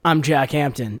I'm Jack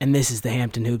Hampton, and this is the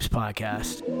Hampton Hoops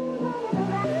Podcast.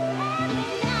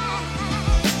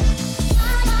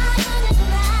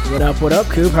 What up,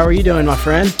 Coop? How are you doing, my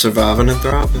friend? Surviving and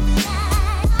thriving.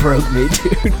 Broke me,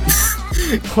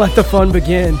 dude. Let the fun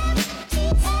begin.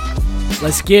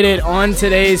 Let's get it. On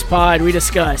today's pod, we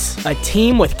discuss a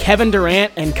team with Kevin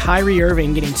Durant and Kyrie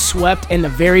Irving getting swept in the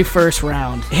very first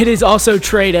round. It is also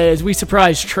Trey Day as we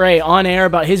surprise Trey on air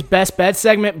about his best bet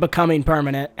segment becoming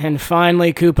permanent. And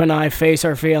finally, Coop and I face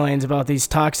our feelings about these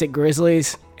toxic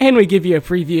Grizzlies, and we give you a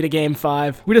preview to Game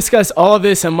 5. We discuss all of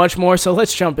this and much more, so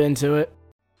let's jump into it.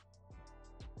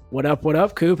 What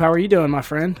up, Coop? How are you doing, my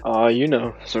friend?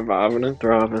 Surviving and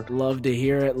thriving. Love to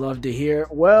hear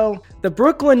it. Well, the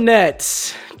Brooklyn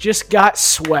Nets just got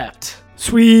swept.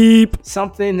 Sweep!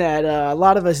 Something that a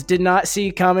lot of us did not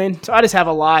see coming. So I just have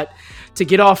a lot to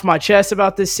get off my chest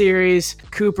about this series.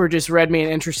 Cooper just read me an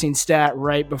interesting stat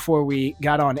right before we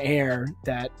got on air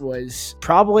that was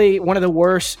probably one of the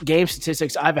worst game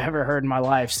statistics I've ever heard in my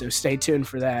life, so stay tuned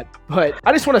for that. But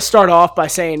I just want to start off by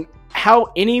saying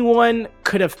how anyone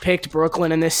could have picked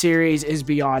Brooklyn in this series is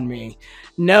beyond me.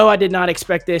 No, I did not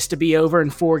expect this to be over in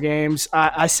 4 games.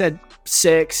 I said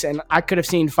 6, and I could have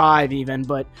seen 5 even,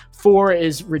 but 4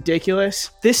 is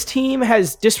ridiculous. This team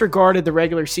has disregarded the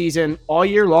regular season all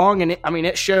year long, and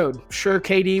it showed. Sure,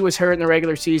 KD was hurt in the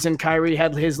regular season. Kyrie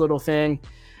had his little thing.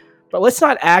 But let's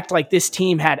not act like this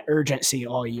team had urgency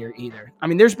all year either.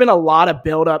 There's been a lot of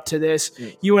build-up to this.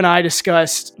 You and I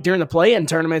discussed during the play-in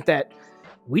tournament that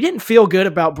we didn't feel good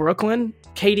about Brooklyn.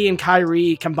 KD and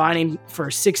Kyrie combining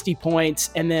for 60 points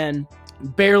and then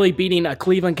barely beating a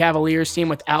Cleveland Cavaliers team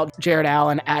without Jared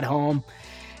Allen at home.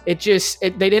 They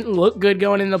didn't look good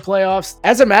going into the playoffs.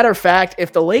 As a matter of fact,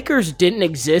 if the Lakers didn't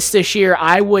exist this year,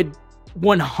 I would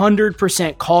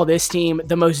 100% call this team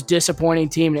the most disappointing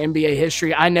team in NBA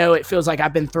history. I know it feels like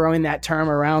I've been throwing that term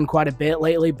around quite a bit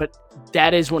lately, but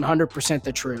that is 100%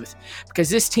 the truth because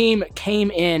this team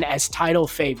came in as title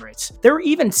favorites. They were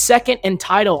even second in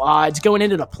title odds going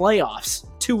into the playoffs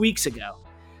 2 weeks ago.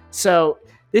 So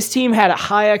this team had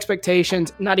high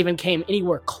expectations, not even came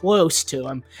anywhere close to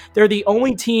them. They're the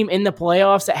only team in the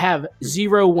playoffs that have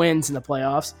 0 wins in the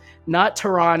playoffs, not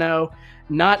Toronto,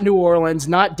 not New Orleans,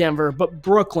 not Denver, but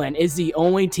Brooklyn is the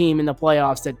only team in the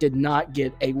playoffs that did not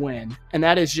get a win. And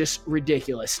that is just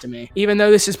ridiculous to me. Even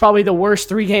though this is probably the worst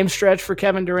 3-game stretch for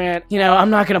Kevin Durant, I'm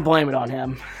not going to blame it on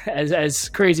him, as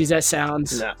crazy as that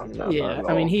sounds. No, yeah,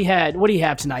 not at all. He had, what did he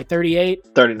have tonight, 38?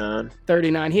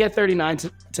 39. He had 39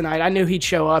 tonight. I knew he'd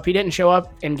show up. He didn't show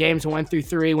up in games 1 through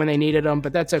 3 when they needed him,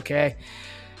 but that's okay.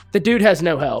 The dude has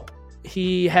no help.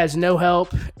 He has no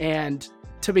help, and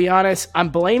to be honest, I'm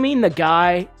blaming the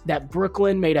guy that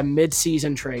Brooklyn made a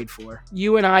mid-season trade for.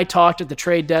 You and I talked at the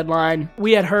trade deadline.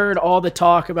 We had heard all the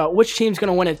talk about which team's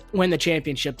going to win the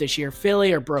championship this year,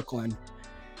 Philly or Brooklyn.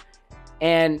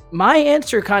 And my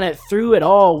answer kind of through it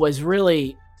all was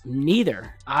really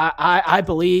neither. I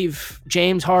believe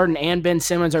James Harden and Ben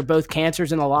Simmons are both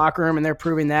cancers in the locker room, and they're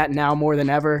proving that now more than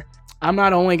ever. I'm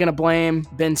not only going to blame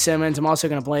Ben Simmons, I'm also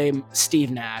going to blame Steve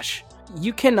Nash.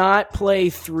 You cannot play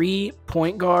 3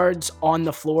 point guards on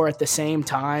the floor at the same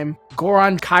time.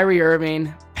 Goran, Kyrie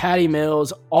Irving, Patty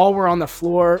Mills, all were on the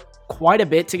floor quite a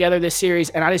bit together this series,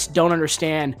 and I just don't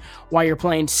understand why you're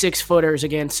playing 6-footers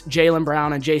against Jaylen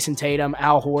Brown and Jason Tatum,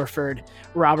 Al Horford,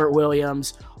 Robert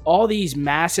Williams, all these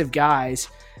massive guys.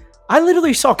 I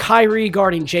literally saw Kyrie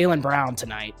guarding Jaylen Brown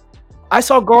tonight. I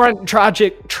saw Goran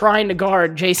Dragic trying to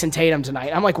guard Jason Tatum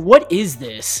tonight. I'm like, what is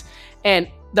this? And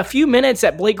the few minutes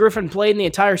that Blake Griffin played in the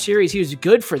entire series, he was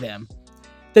good for them.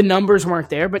 The numbers weren't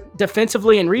there, but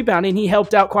defensively and rebounding, he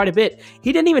helped out quite a bit.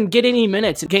 He didn't even get any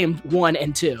minutes in game 1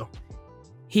 and 2.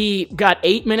 He got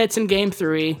 8 minutes in game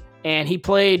 3, and he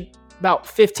played about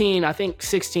 15, I think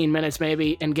 16 minutes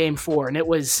maybe in game 4. And it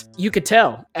was, you could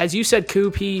tell. As you said,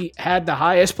 Coop, he had the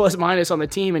highest plus minus on the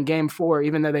team in game 4,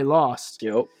 even though they lost.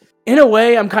 Yep. In a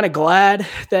way, I'm kind of glad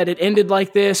that it ended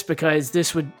like this because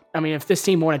this would, if this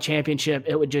team won a championship,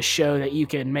 it would just show that you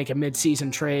can make a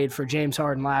mid-season trade for James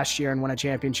Harden last year and win a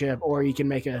championship, or you can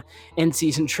make a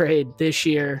in-season trade this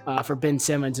year for Ben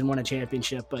Simmons and win a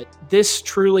championship. But this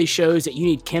truly shows that you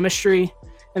need chemistry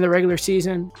in the regular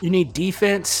season. You need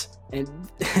defense, and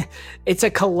it's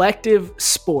a collective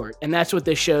sport, and that's what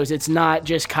this shows. It's not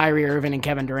just Kyrie Irving and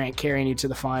Kevin Durant carrying you to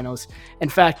the finals. In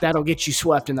fact, that'll get you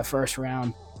swept in the first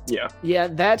round. Yeah,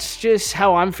 that's just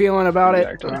how I'm feeling about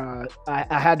Exactly. it.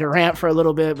 I had to rant for a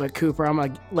little bit, but Cooper, I'm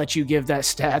going to let you give that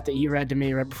stat that you read to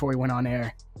me right before we went on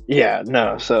air. Yeah,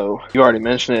 no, so you already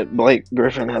mentioned it. Blake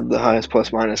Griffin had the highest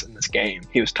plus minus in this game.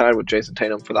 He was tied with Jason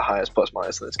Tatum for the highest plus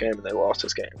minus in this game, and they lost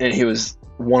this game. And he was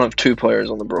one of two players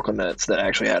on the Brooklyn Nets that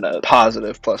actually had a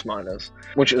positive plus minus,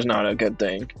 which is not a good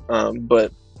thing.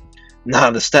 But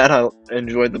the stat I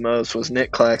enjoyed the most was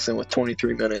Nick Claxton with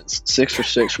 23 minutes, 6 for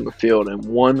 6 from the field, and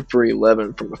 1 for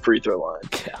 11 from the free throw line.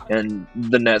 Yeah. And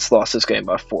the Nets lost this game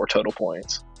by 4 total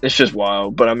points. It's just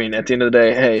wild. But, I mean, at the end of the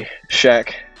day, hey,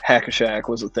 Hack-a-Shaq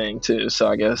was a thing, too. So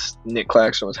I guess Nick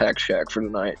Claxton was Hack-a-Shaq for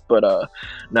tonight. But,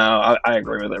 no, I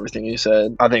agree with everything you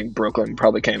said. I think Brooklyn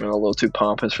probably came in a little too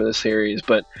pompous for this series.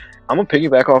 But I'm going to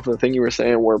piggyback off of the thing you were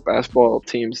saying where basketball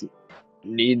teams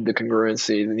need the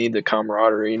congruency, they need the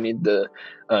camaraderie, need the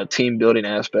team building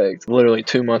aspect. Literally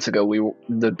 2 months ago,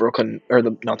 the Boston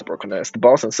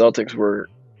Celtics were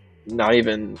not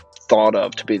even thought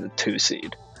of to be the 2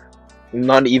 seed.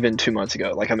 Not even 2 months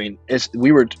ago. Like, I mean,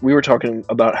 we were talking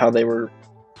about how they were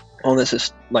on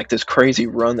this crazy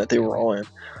run that they were on,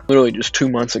 literally just 2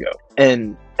 months ago.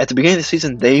 And at the beginning of the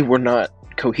season, they were not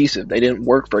cohesive. They didn't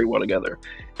work very well together.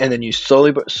 And then you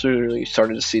slowly but surely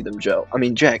started to see them gel. I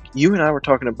mean, Jack, you and I were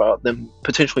talking about them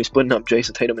potentially splitting up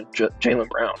Jason Tatum and Jaylen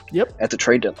Brown. Yep. At the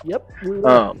trade deadline. Yep. We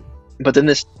were. But then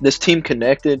this team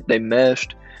connected. They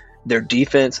meshed. Their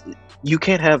defense. You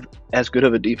can't have as good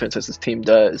of a defense as this team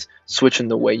does switching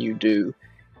the way you do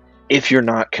if you're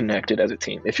not connected as a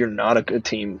team. If you're not a good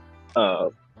team.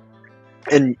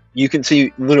 And you can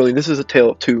see, literally, this is a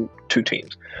tale of two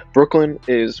teams. Brooklyn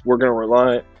is, we're going to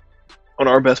rely on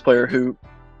our best player who,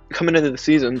 coming into the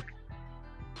season,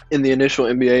 in the initial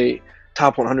NBA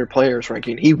top 100 players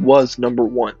ranking, he was number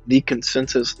one, the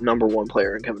consensus number one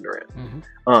player in Kevin Durant.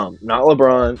 Mm-hmm. Not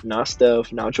LeBron, not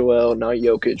Steph, not Joel, not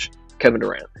Jokic, Kevin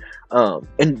Durant.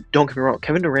 And don't get me wrong,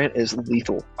 Kevin Durant is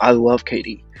lethal. I love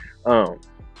KD.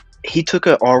 He took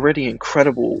an already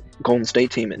incredible Golden State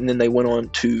team, and then they went on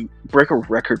to break a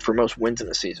record for most wins in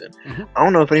the season. Mm-hmm. I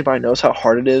don't know if anybody knows how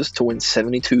hard it is to win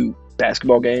 72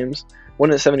 basketball games.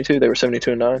 Wasn't it 72? They were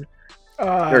 72-9.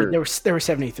 They were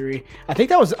 73. I think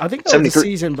that was the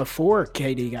season before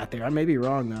KD got there. I may be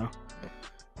wrong though.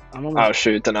 Oh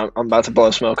shoot! Then I'm about to blow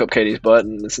smoke up KD's butt,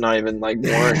 and it's not even like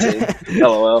warranted.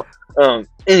 LOL.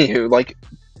 Anywho, like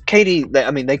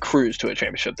KD, they cruised to a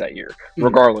championship that year,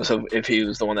 regardless of if he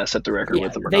was the one that set the record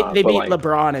with them or not. They beat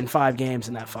LeBron in 5 games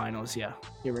in that finals. Yeah,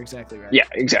 you were exactly right. Yeah,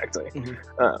 exactly.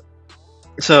 Mm-hmm.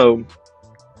 So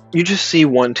you just see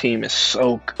one team is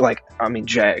so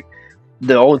Jack.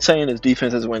 The old saying is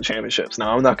defenses win championships.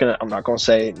 Now I'm not gonna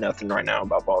say nothing right now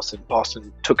about Boston.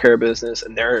 Boston took care of business,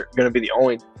 and they're gonna be the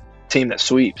only team that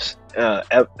sweeps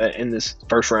in this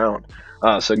first round.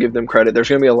 So give them credit. There's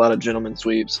gonna be a lot of gentlemen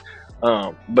sweeps,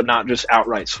 but not just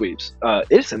outright sweeps.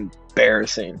 It's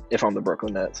embarrassing if I'm the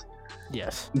Brooklyn Nets.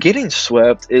 Yes. Getting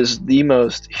swept is the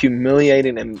most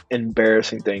humiliating and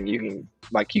embarrassing thing you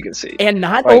can see. And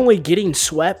not only getting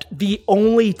swept, the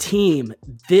only team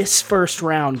this first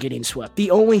round getting swept.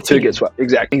 The only team to get swept.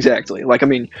 Exactly. Like, I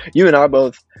mean, you and I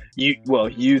both.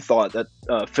 You thought that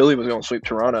Philly was going to sweep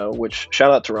Toronto, which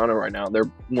shout out Toronto right now.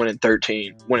 They're winning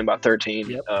by 13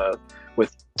 yep.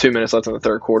 With 2 minutes left in the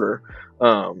third quarter.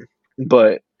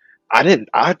 But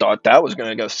I thought that was going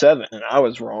to go 7, and I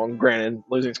was wrong. Granted,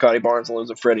 losing Scotty Barnes and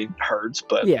losing Freddie hurts,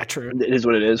 but yeah, true. It is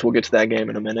what it is. We'll get to that game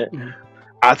in a minute. Mm-hmm.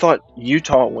 I thought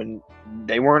Utah, when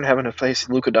they weren't having to face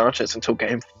Luka Doncic until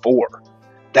game 4,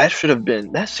 that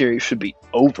series should be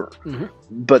over. Mm-hmm.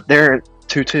 But they're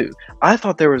 2-2. I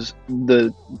thought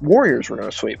the Warriors were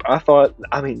going to sweep. I thought,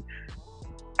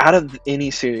 out of any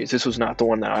series, this was not the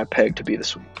one that I pegged to be the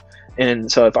sweep.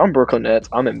 And so if I'm Brooklyn Nets,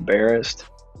 I'm embarrassed.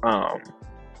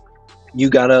 You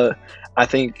gotta, I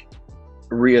think,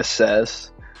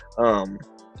 reassess.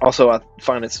 Also,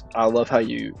 I love how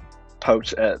you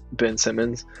poked at Ben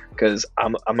Simmons, because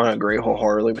I'm gonna agree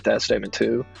wholeheartedly with that statement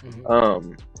too.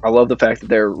 Mm-hmm. I love the fact that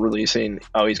they're releasing,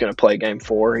 he's gonna play game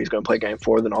 4. He's gonna play game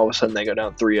 4. Then all of a sudden they go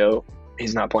down 3-0.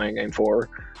 He's not playing game 4.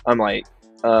 I'm like,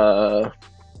 why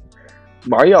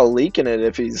are y'all leaking it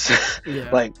if he's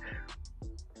like?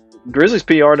 Grizzlies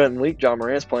PR doesn't leak John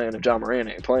Morant's playing if John Morant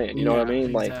ain't playing. You know what I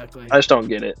mean? Exactly. Like, I just don't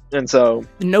get it. And so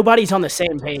nobody's on the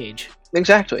same page.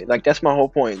 Exactly. Like, that's my whole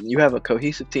point. You have a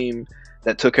cohesive team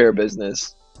that took care of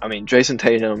business. I mean, Jason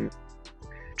Tatum's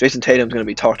going to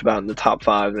be talked about in the top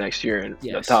 5 next year and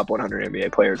the top 100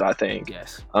 NBA players, I think.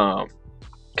 Yes.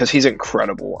 Because he's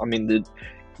incredible. I mean,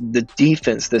 the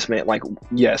defense this man,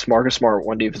 yes, Marcus Smart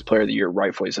won Defensive Player of the Year,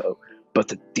 rightfully so. But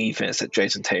the defense that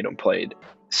Jason Tatum played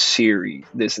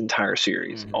this entire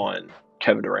series on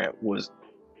Kevin Durant was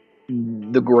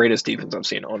the greatest defense I've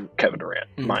seen on Kevin Durant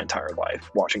my entire life,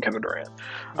 watching Kevin Durant.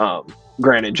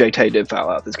 Granted, J-Tay did foul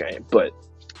out this game, but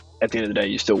at the end of the day,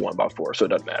 you still won by 4, so it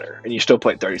doesn't matter. And you still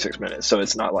played 36 minutes, so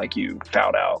it's not like you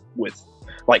fouled out with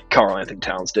like Karl Anthony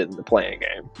Towns did in the playing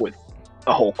game with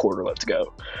a whole quarter left to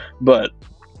go. But,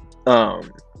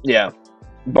 yeah,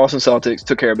 Boston Celtics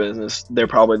took care of business. They're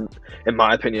probably, in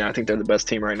my opinion, I think they're the best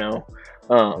team right now.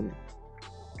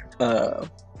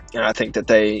 And I think that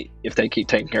if they keep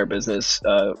taking care of business,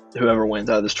 whoever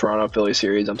wins out of this Toronto-Philly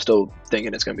series, I'm still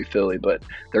thinking it's going to be Philly, but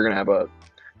they're going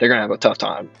to have a tough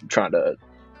time trying to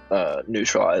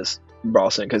neutralize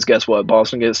Boston, because guess what?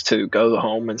 Boston gets to go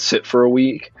home and sit for a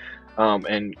week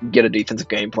and get a defensive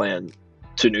game plan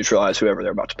to neutralize whoever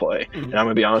they're about to play. And I'm going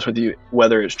to be honest with you,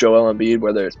 whether it's Joel Embiid,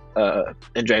 whether it's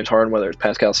and James Harden, whether it's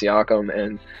Pascal Siakam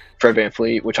and Fred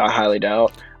VanVleet, which I highly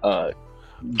doubt,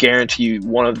 guarantee you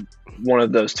one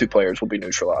of those two players will be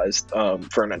neutralized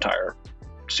for an entire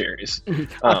series.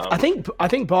 I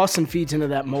think Boston feeds into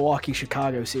that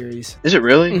Milwaukee-Chicago series. Is it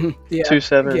really? Yeah.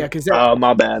 2-7? Yeah, because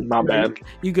my bad.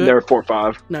 You good? They were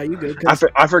 4-5. No, you good.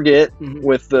 I forget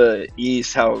with the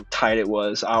East how tight it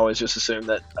was. I always just assumed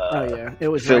that it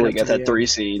was Philly right got that 3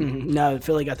 seed. No,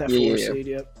 Philly got that 4 seed.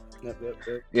 Yep.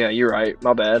 Yeah, you're right.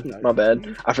 My bad.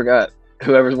 I forgot.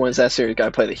 Whoever wins that series got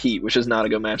to play the Heat, which is not a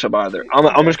good matchup either.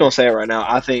 I'm just going to say it right now.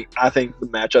 I think the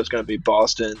matchup's going to be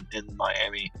Boston and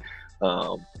Miami.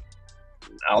 I'll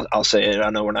say it. I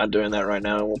know we're not doing that right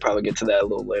now, and we'll probably get to that a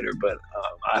little later, but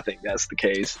I think that's the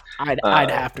case. I'd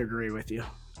have to agree with you.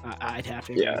 I'd have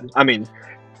to agree with you. I mean,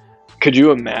 could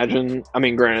you imagine? I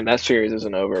mean, granted, that series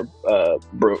isn't over,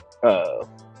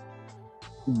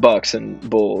 Bucks and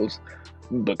Bulls,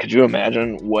 but could you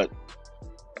imagine what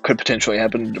could potentially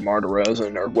happen to DeMar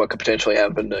DeRozan, or what could potentially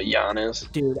happen to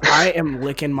Giannis? Dude, I am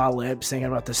licking my lips thinking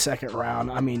about the second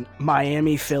round. I mean,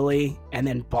 Miami, Philly, and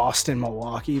then Boston,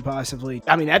 Milwaukee, possibly.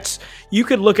 I mean, you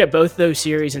could look at both those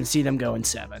series and see them going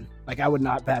 7. Like, I would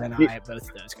not bat an eye at both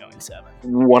of those going 7.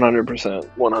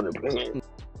 100%.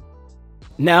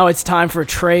 Now it's time for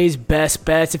Trey's best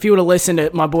bets. If you would have listened to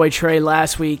my boy Trey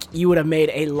last week, you would have made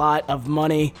a lot of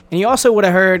money. And you also would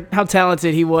have heard how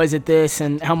talented he was at this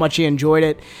and how much he enjoyed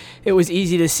it. It was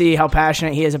easy to see how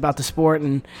passionate he is about the sport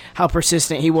and how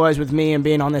persistent he was with me and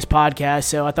being on this podcast.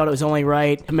 So I thought it was only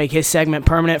right to make his segment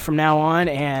permanent from now on.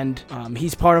 And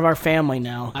he's part of our family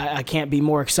now. I can't be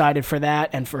more excited for that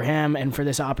and for him and for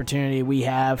this opportunity we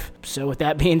have. So with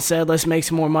that being said, let's make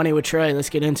some more money with Trey. Let's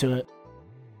get into it.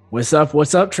 What's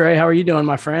up, Trey? How are you doing,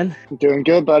 my friend? I'm doing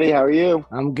good, buddy. How are you?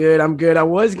 I'm good. I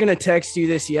was going to text you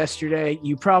this yesterday.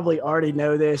 You probably already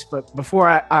know this, but before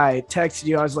I texted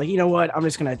you, I was like, you know what? I'm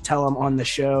just going to tell him on the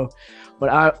show.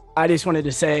 But I just wanted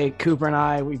to say, Cooper and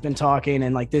I, we've been talking,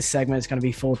 and like this segment is going to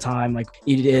be full time. Like,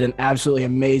 you did an absolutely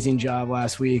amazing job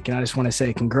last week, and I just want to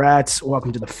say congrats,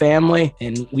 welcome to the family,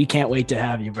 and we can't wait to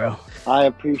have you, bro. I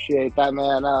appreciate that,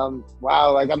 man.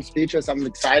 Wow, like I'm speechless. I'm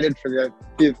excited for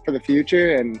the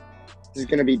future, and this is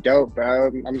going to be dope, bro.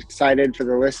 I'm excited for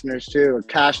the listeners too.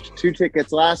 I cashed 2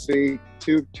 tickets last week,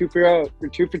 two for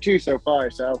 2 so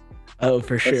far. So. Oh,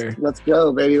 for sure. Let's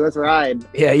go, baby. Let's ride.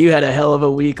 Yeah, you had a hell of a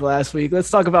week last week.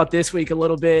 Let's talk about this week a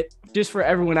little bit. Just for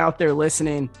everyone out there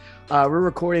listening, we're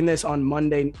recording this on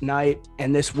Monday night,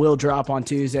 and this will drop on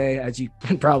Tuesday, as you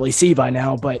can probably see by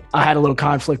now. But I had a little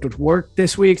conflict with work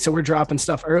this week, so we're dropping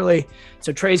stuff early.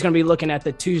 So Trey's going to be looking at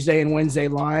the Tuesday and Wednesday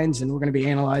lines, and we're going to be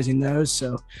analyzing those.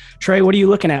 So, Trey, what are you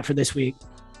looking at for this week?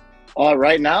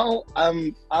 Right now,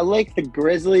 I like the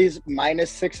Grizzlies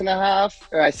 -6.5.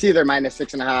 Or I see they're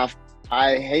 -6.5.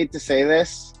 I hate to say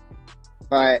this,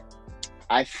 but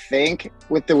I think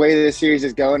with the way this series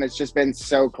is going, it's just been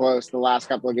so close the last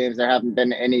couple of games. There haven't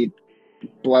been any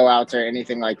blowouts or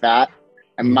anything like that.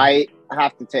 I might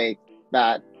have to take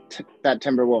that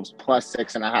Timberwolves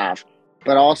 +6.5.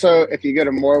 But also, if you go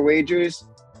to more wagers,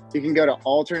 you can go to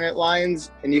alternate lines,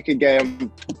 and you could get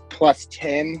them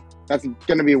 +10. That's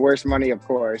going to be worse money, of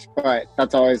course, but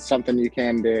that's always something you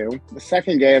can do. The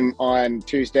second game on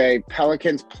Tuesday,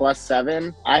 Pelicans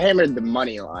 +7. I hammered the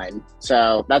money line,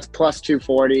 so that's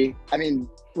 +240. I mean,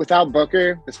 without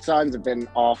Booker, the Suns have been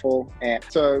awful, and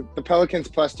so the Pelicans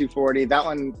 +240. That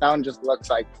one just looks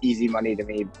like easy money to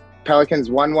me. Pelicans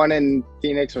 1-1 in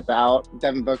Phoenix without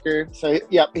Devin Booker. So,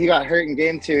 yep, he got hurt in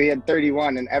game 2. He had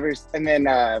 31, and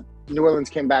then New Orleans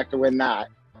came back to win that.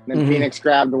 And then Phoenix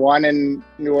grabbed 1 in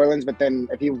New Orleans, but then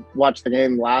if you watched the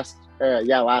game last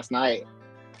night,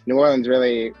 New Orleans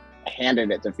really handed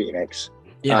it to Phoenix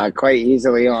quite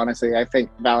easily, honestly. I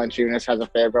think Valanciunas has a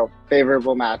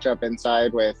favorable matchup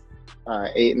inside with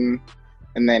Ayton.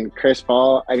 And then Chris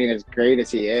Paul, I mean, as great as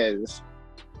he is,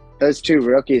 those two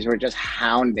rookies were just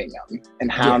hounding him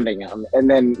and hounding him. And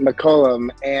then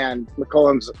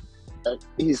McCollum's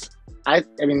he's a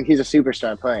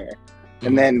superstar player.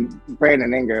 And then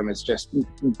Brandon Ingram is just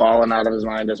balling out of his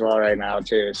mind as well right now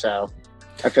too. So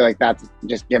I feel like that's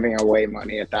just giving away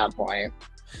money at that point.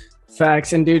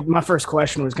 Facts. And dude, my first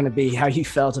question was going to be how you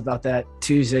felt about that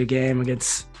Tuesday game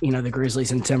against, the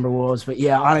Grizzlies and Timberwolves. But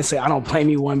yeah, honestly, I don't blame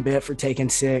you one bit for taking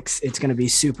 6. It's going to be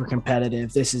super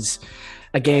competitive. This is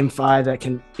a game 5 that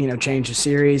can, change the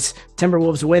series.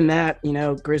 Timberwolves win that,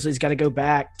 Grizzlies got to go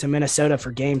back to Minnesota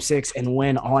for game 6 and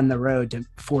win on the road to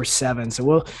force 7.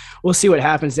 So we'll see what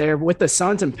happens there. With the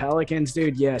Suns and Pelicans,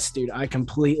 dude, yes, dude, I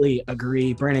completely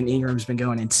agree. Brandon Ingram's been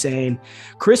going insane.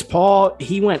 Chris Paul,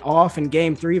 he went off in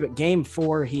game 3, but game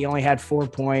 4, he only had 4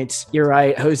 points. You're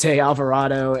right. Jose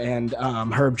Alvarado and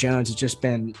Herb Jones has just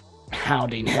been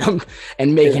hounding him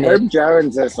and making Herb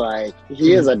Jones is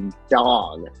he is a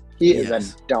dog. He is a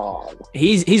dog.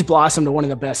 He's blossomed to one of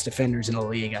the best defenders in the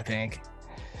league, I think.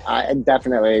 I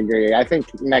definitely agree. I think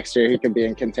next year he could be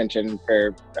in contention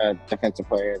for Defensive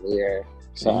Player of the Year.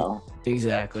 So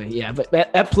exactly, yeah. But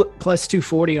that plus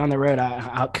 240 on the road,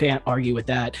 I can't argue with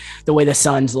that. The way the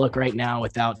Suns look right now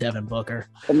without Devin Booker.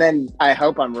 And then I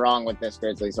hope I'm wrong with this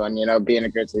Grizzlies one. Being a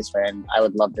Grizzlies fan, I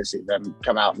would love to see them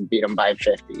come out and beat them by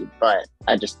 50. But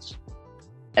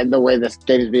and the way this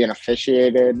game is being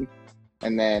officiated.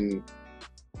 And then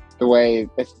the way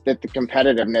that the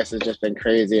competitiveness has just been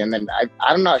crazy. And then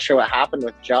I'm not sure what happened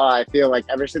with Ja. I feel like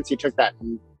ever since he took that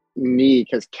knee,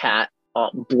 because Cat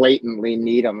blatantly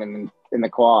kneed him in the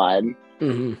quad.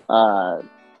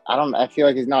 I feel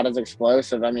like he's not as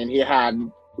explosive. I mean, he had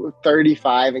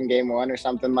 35 in game 1 or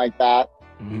something like that.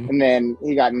 And then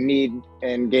he got kneed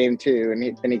in game 2,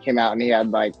 and then he came out and he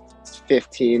had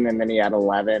 15, and then he had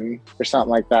 11 or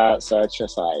something like that. So it's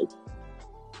just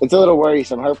it's a little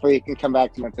worrisome. Hopefully he can come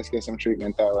back to Memphis, get some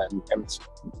treatment though, and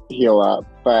heal up.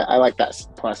 But I like that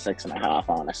plus 6.5,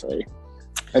 honestly.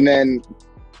 And then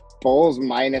Bulls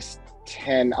minus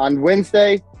 10 on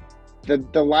Wednesday.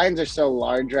 The lines are so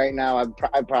large right now.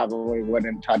 I probably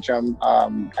wouldn't touch them.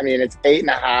 It's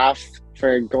 8.5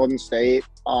 for Golden State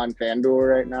on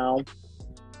FanDuel right now.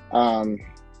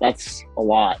 That's a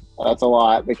lot. That's a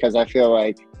lot because I feel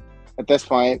like at this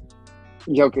point,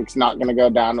 Jokic's not going to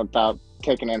go down without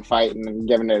kicking and fighting and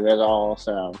giving it his all.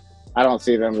 So I don't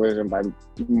see them losing by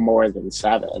more than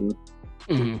 7.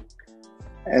 And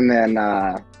then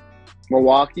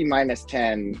Milwaukee minus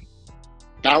 10.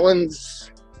 That one's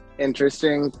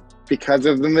interesting because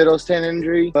of the Middleton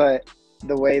injury, but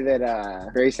the way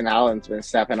that Grayson Allen's been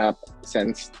stepping up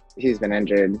since he's been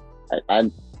injured,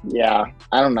 I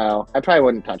don't know. I probably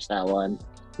wouldn't touch that one.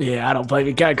 Yeah, I don't blame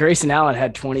you. God, Grayson Allen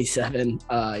had 27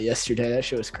 yesterday. That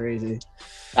shit was crazy.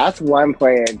 That's one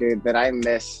player, dude, that I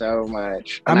miss so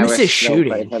much. I miss his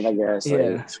shooting.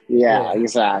 Yeah,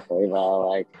 exactly,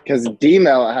 bro. Because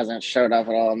D-Mill hasn't showed up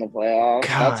at all in the playoffs.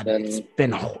 God, it's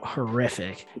been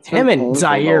horrific. Him and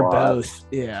Zaire both.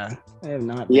 Yeah, they have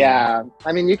not. Yeah,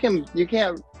 you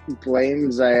can't blame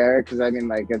Zaire because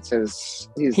it's his.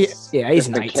 He's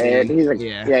 19. Kid.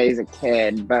 He's a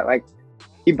kid, but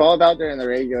he balled out during the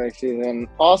regular season.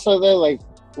 Also, though, like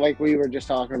we were just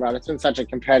talking about, it's been such a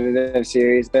competitive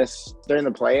series during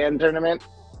the play-in tournament,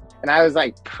 and I was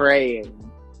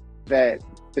praying that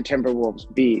the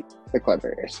Timberwolves beat the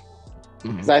Clippers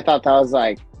because I thought that was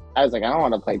I don't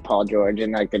want to play Paul George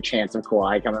and the chance of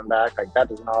Kawhi coming back. That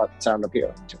does not sound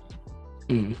appealing to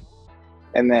me.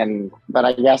 And then, but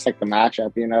I guess the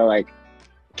matchup,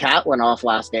 Cat went off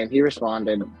last game. He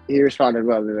responded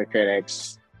well to the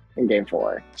critics in game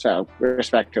 4. So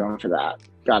respect to him for that.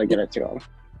 Got to give it to him.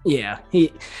 Yeah,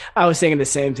 I was thinking the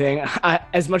same thing.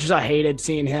 As much as I hated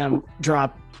seeing him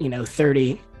drop,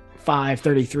 35,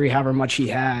 33, however much he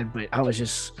had, but I was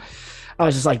just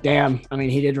damn.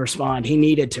 He did respond. He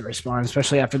needed to respond,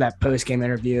 especially after that post-game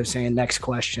interview of saying next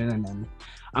question, and then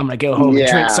I'm gonna go home and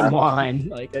drink some wine.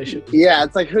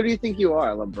 It's who do you think you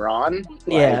are, LeBron?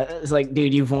 Yeah, it's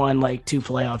dude, you've won 2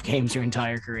 playoff games your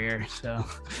entire career. So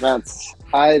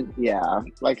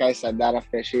like I said, that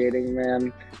officiating,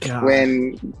 man. God.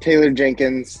 When Taylor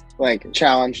Jenkins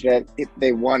challenged it,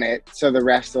 they won it. So the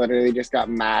refs literally just got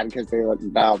mad because they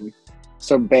looked dumb.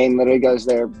 So Bane literally goes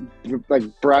there,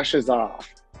 brushes off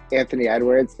Anthony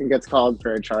Edwards and gets called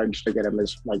for a charge to get him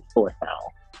his 4th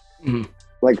foul.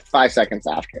 5 seconds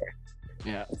after.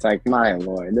 Yeah. It's my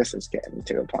Lord, this is getting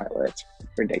to a point where it's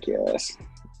ridiculous.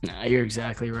 Nah, you're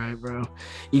exactly right, bro.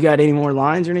 You got any more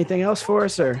lines or anything else for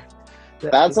us, or?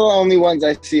 That's the only ones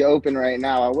I see open right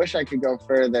now. I wish I could go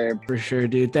further. For sure,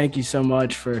 dude. Thank you so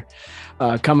much for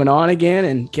coming on again,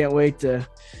 and can't wait to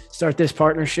start this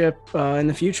partnership in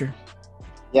the future.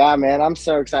 Yeah, man, I'm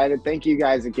so excited. Thank you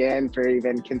guys again for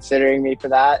even considering me for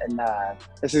that. And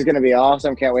this is going to be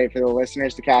awesome. Can't wait for the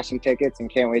listeners to cash some tickets, and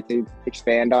can't wait to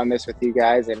expand on this with you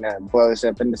guys and blow this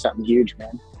up into something huge,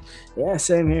 man. Yeah,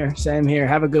 same here. Same here.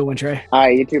 Have a good one, Trey. All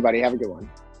right, you too, buddy. Have a good one.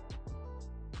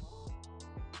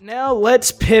 Now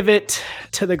let's pivot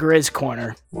to the Grizz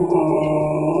Corner.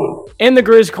 In the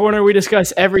Grizz Corner, we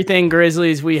discuss everything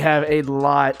Grizzlies. We have a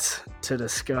lot to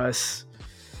discuss.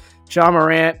 Ja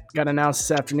Morant got announced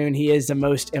this afternoon. He is the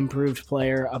most improved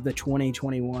player of the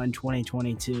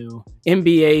 2021-2022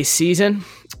 NBA season.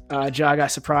 Ja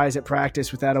got surprised at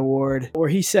practice with that award, where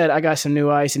he said, "I got some new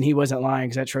ice," and he wasn't lying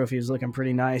because that trophy was looking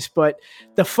pretty nice. But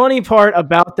the funny part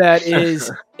about that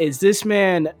is this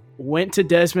man went to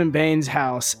Desmond Bane's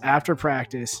house after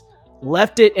practice,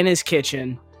 left it in his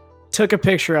kitchen, took a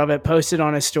picture of it, posted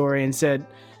on his story, and said,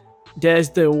 "Des,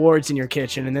 the award's in your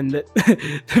kitchen." And then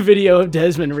the video of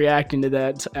Desmond reacting to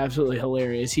that's absolutely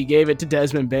hilarious. He gave it to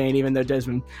Desmond Bane, even though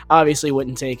Desmond obviously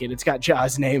wouldn't take it. It's got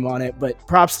Ja's name on it, but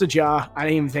props to Ja. I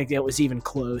didn't even think that was even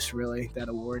close, really, that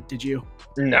award. Did you?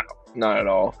 No, not at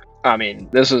all. I mean,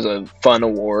 this is a fun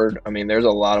award. I mean, there's a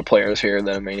lot of players here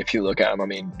that, I mean, if you look at them, I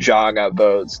mean, Ja got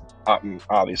votes.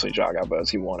 Obviously, Ja got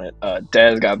votes. He won it.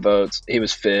 Dez got votes. He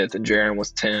was 5th, and Jaren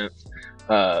was 10th.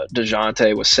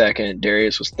 DeJounte was 2nd.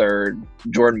 Darius was 3rd.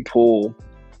 Jordan Poole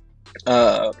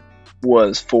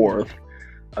was 4th.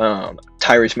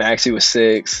 Tyrese Maxey was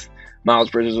 6th.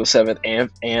 Miles Bridges was 7th.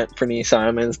 Anthony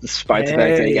Simons, despite the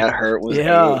fact that he got hurt, was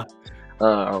 8th.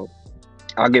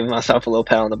 I'll give myself a little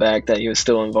pat on the back that he was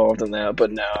still involved in that.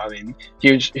 But no, I mean,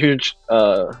 huge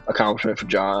accomplishment for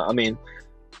Ja. I mean,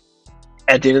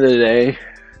 at the end of the day,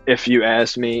 if you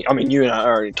asked me, I mean, you and I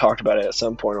already talked about it at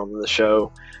some point on the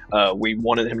show. We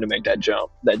wanted him to make that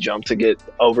jump to get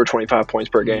over 25 points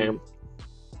per game.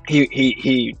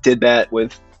 He did that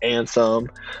with and some,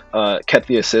 kept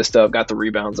the assist up, got the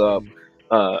rebounds up,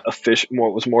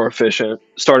 was more efficient,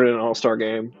 started an all-star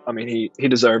game. I mean, he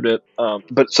deserved it.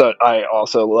 But so I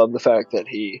also love the fact that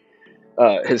his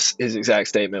exact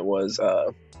statement was,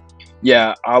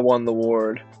 yeah, I won the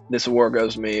award. This award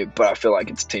goes to me, but I feel like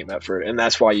it's a team effort, and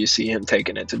that's why you see him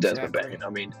taking it to Desmond Bane. I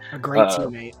mean, a great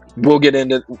teammate. We'll get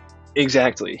into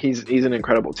exactly. He's an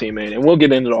incredible teammate, and we'll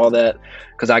get into all that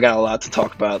because I got a lot to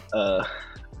talk about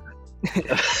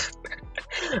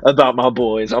about my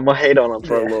boys. I'm gonna hate on them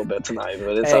for a little bit tonight,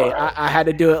 but it's all right. I had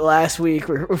to do it last week.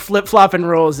 We're flip-flopping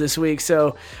roles this week,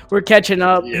 so we're catching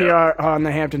up here on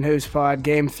the Hampton Hoops Pod.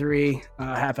 Game 3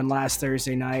 happened last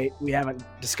Thursday night. We haven't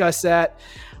discussed that.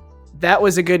 That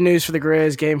was the good news for the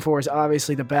Grizz. Game 4 is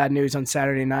obviously the bad news on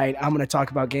Saturday night. I'm going to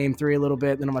talk about Game 3 a little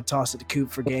bit, then I'm going to toss it to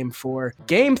Coop for Game 4.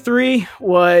 Game 3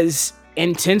 was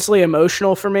intensely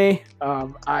emotional for me.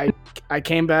 I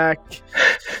came back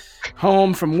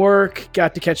home from work,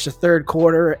 got to catch the third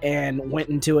quarter, and went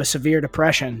into a severe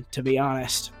depression, to be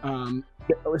honest.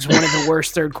 It was one of the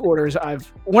worst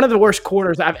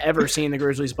quarters I've ever seen the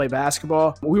Grizzlies play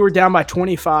basketball. We were down by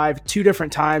 25 two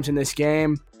different times in this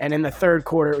game, and in the third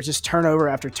quarter, it was just turnover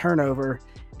after turnover.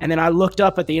 And then I looked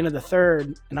up at the end of the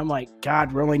third, and I'm like,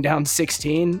 God, we're only down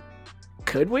 16?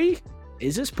 Could we?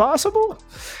 Is this possible?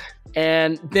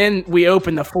 And then we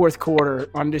opened the fourth quarter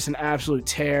on just an absolute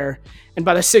tear. And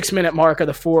by the 6-minute mark of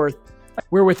the fourth,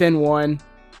 we're within 1.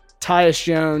 Tyus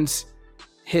Jones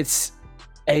hits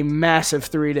a massive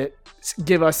 3 to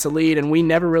give us the lead, and we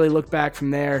never really looked back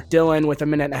from there. Dylan, with a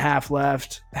minute and a half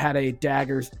left, had a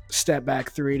dagger step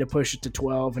back 3 to push it to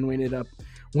 12, and we ended up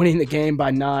winning the game by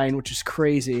 9, which is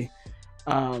crazy.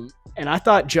 And I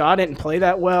thought Ja didn't play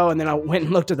that well, and then I went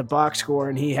and looked at the box score,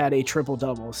 and he had a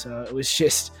triple-double. So it was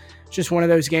just one of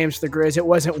those games for the Grizz. It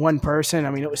wasn't one person.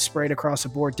 I mean, it was sprayed across the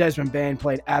board. Desmond Bane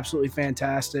played absolutely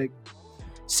fantastic.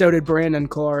 So did Brandon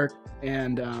Clark.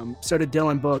 And so did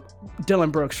Dylan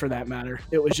Brooks, for that matter.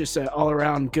 It was just an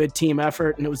all-around good team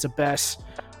effort, and it was the best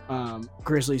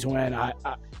Grizzlies win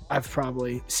I've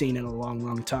probably seen in a long,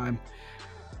 long time.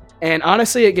 And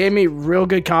honestly, it gave me real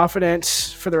good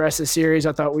confidence for the rest of the series.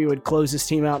 I thought we would close this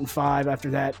team out in 5 after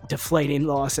that deflating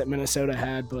loss that Minnesota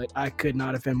had, but I could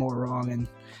not have been more wrong, and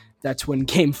that's when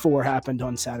Game 4 happened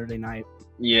on Saturday night.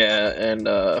 Yeah,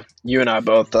 and you and I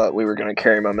both thought we were going to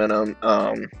carry momentum.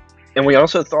 And we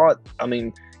also thought, I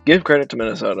mean, give credit to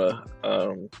Minnesota.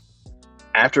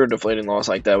 After a deflating loss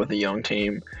like that with a young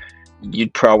team,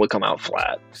 you'd probably come out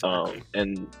flat.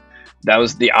 And that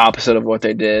was the opposite of what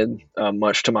they did,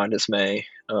 much to my dismay.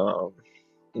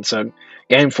 And so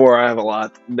Game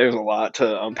 4, there's a lot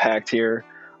to unpack here.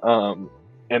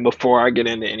 And before I get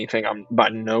into anything, I'm by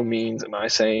no means am I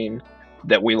saying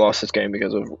that we lost this game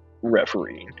because of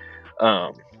refereeing.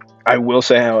 I will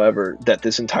say, however, that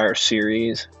this entire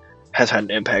series has had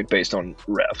an impact based on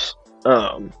refs.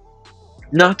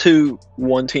 Not to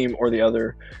one team or the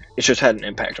other. It's just had an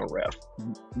impact on ref.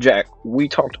 Jack, we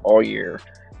talked all year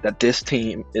that this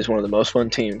team is one of the most fun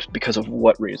teams because of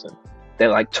what reason? They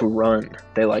like to run.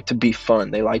 They like to be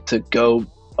fun. They like to go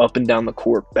up and down the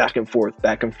court, back and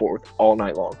forth all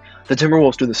night long. The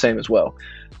Timberwolves do the same as well.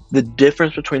 The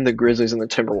difference between the Grizzlies and the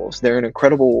Timberwolves,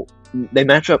 they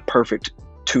match up perfect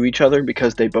to each other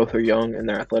because they both are young and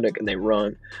they're athletic and they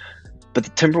run. But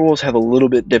the Timberwolves have a little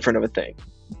bit different of a thing.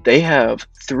 They have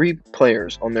 3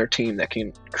 players on their team that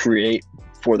can create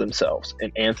for themselves,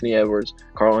 and Anthony Edwards,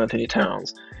 Karl Anthony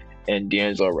Towns, and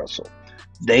D'Angelo Russell.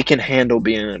 They can handle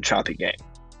being in a choppy game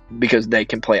because they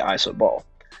can play iso ball.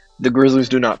 The Grizzlies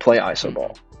do not play iso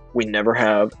ball. We never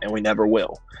have, and we never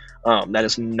will. That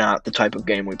is not the type of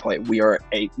game we play. We are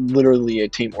literally a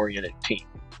team-oriented team.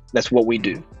 That's what we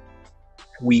do.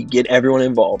 We get everyone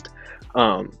involved.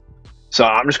 So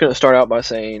I'm just going to start out by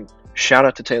saying, shout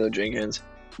out to Taylor Jenkins.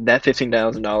 That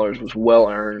 $15,000 was well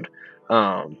earned.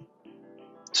 I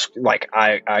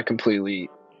completely,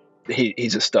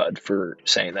 he's a stud for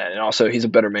saying that. And also he's a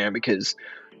better man because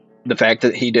the fact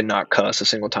that he did not cuss a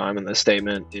single time in this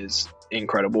statement is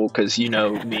incredible. Because you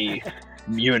know me,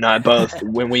 you and I both,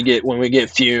 when we get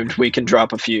fumed, we can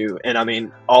drop a few. And I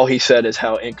mean, all he said is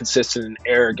how inconsistent and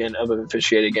arrogant of an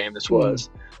officiated game this was.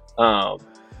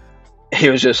 He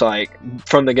was just like,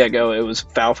 from the get-go, it was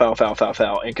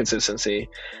foul, inconsistency.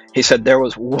 He said there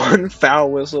was one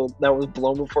foul whistle that was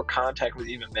blown before contact was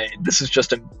even made. This is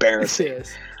just embarrassing.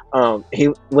 He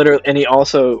literally, and he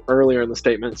also earlier in the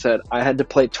statement said, I had to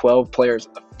play 12 players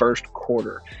in the first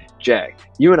quarter. Jack,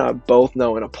 you and I both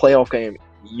know in a playoff game,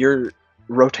 your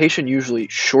rotation usually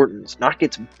shortens, not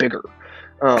gets bigger.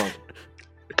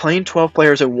 Playing 12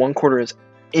 players in one quarter is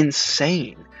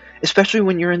insane, especially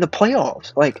when you're in the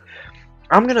playoffs. Like,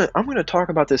 I'm gonna talk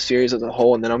about this series as a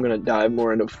whole, and then I'm gonna dive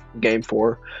more into Game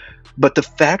 4. But the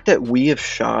fact that we have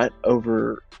shot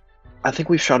over, I think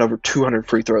we've shot over 200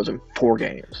 free throws in 4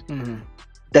 games. Mm-hmm.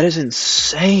 That is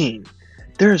insane.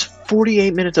 There is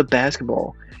 48 minutes of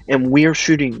basketball, and we are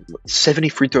shooting 70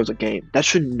 free throws a game. That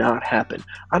should not happen.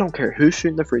 I don't care who's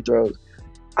shooting the free throws.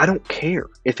 I don't care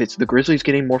if it's the Grizzlies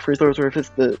getting more free throws or if it's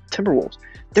the Timberwolves.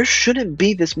 There shouldn't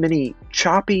be this many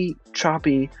choppy,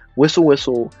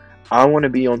 whistle. I want to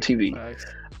be on TV. Nice.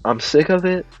 I'm sick of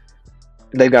it.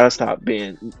 They've got to stop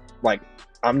being like.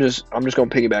 I'm just going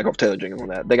to piggyback off Taylor Jenkins on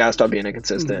that. They got to stop being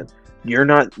inconsistent. Mm-hmm. You're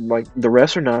not like the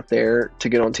refs are not there to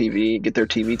get on TV, get their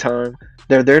TV time.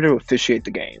 They're there to officiate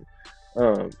the game,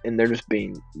 and they're just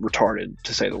being retarded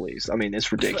to say the least. I mean,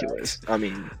 it's ridiculous. I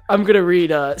mean, I'm gonna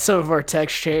read some of our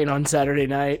text chain on Saturday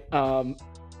night. I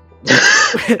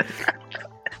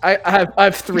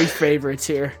have 3 favorites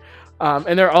here.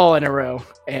 And they're all in a row,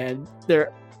 and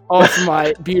they're all from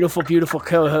my beautiful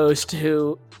co-host,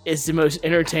 who is the most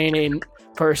entertaining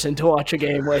person to watch a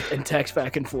game with and text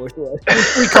back and forth with.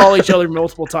 We call each other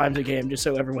multiple times a game, just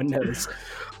so everyone knows.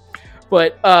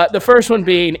 But the first one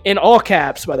being, in all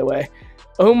caps, by the way,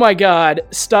 oh my God,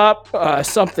 stop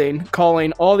something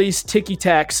calling all these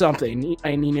ticky-tack something.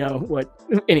 And you know what?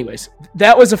 Anyways,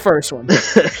 that was the first one.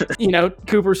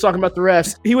 Cooper was talking about the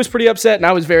refs. He was pretty upset, and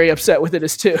I was very upset with it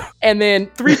as too. And then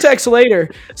 3 texts later,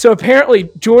 so apparently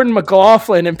Jordan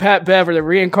McLaughlin and Pat Bev are the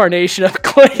reincarnation of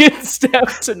Clay and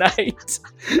Steph tonight.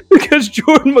 Because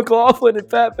Jordan McLaughlin and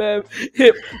Pat Bev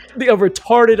hit a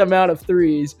retarded amount of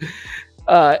threes.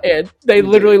 And they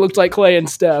literally looked like Clay and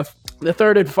Steph. The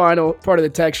third and final part of the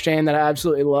text chain that I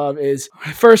absolutely love is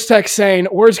first text saying,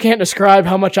 words can't describe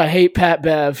how much I hate Pat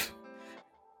Bev.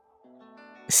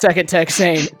 Second text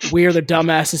saying, we are the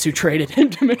dumbasses who traded him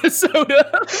to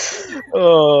Minnesota.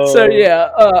 So yeah,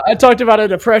 I talked about a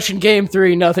depression Game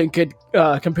 3. Nothing could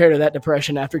compare to that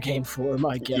depression after Game 4.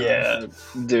 My God. Yeah,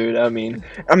 dude. I mean,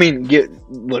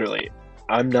 literally,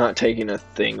 I'm not taking a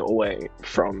thing away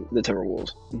from the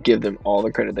Timberwolves. Give them all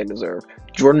the credit they deserve.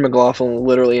 Jordan McLaughlin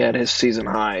literally had his season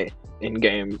high in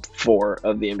Game 4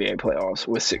 of the NBA playoffs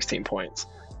with 16 points.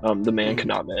 The man could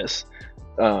not miss.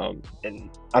 And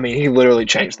I mean, he literally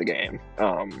changed the game.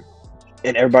 And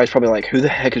everybody's probably like, who the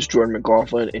heck is Jordan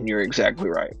McLaughlin? And you're exactly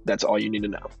right. That's all you need to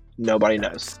know. Nobody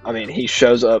knows. I mean, he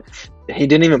shows up. He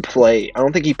didn't even play. I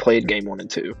don't think he played Game 1 and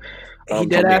 2. He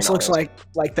dead ass looks like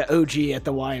the OG at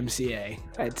the YMCA.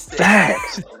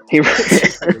 Facts.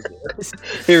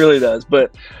 He really does.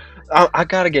 But I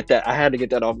gotta get that. I had to get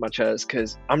that off my chest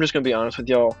because I'm just gonna be honest with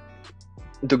y'all.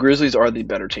 The Grizzlies are the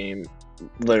better team.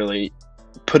 Literally,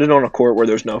 put it on a court where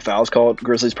there's no fouls called,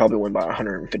 Grizzlies probably win by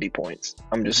 150 points.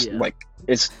 I'm just like,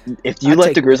 it's if you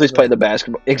let the Grizzlies play the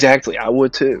basketball, exactly, I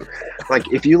would too.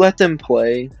 Like, if you let them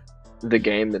play the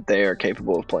game that they are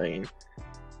capable of playing,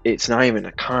 it's not even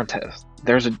a contest.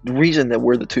 There's a reason that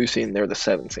we're the 2 seed and they're the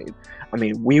 7 seed. I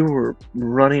mean, we were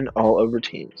running all over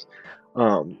teams.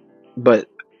 But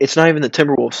it's not even the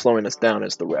Timberwolves slowing us down,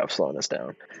 it's the refs slowing us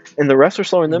down. And the refs are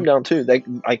slowing them down too.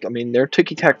 They're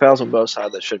ticky-tack fouls on both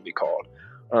sides that should be called.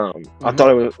 I thought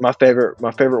it was my favorite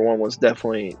one was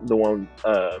definitely the one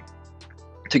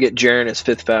to get Jaren his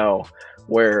 5th foul,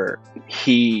 where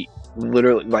he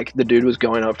literally, like, the dude was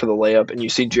going up for the layup and you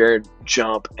see Jared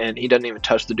jump and he doesn't even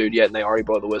touch the dude yet and they already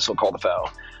blow the whistle, call the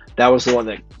foul. That was the one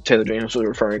that Taylor James was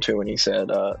referring to when he said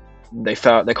they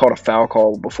called a foul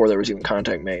call before there was even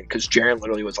contact made, because Jaren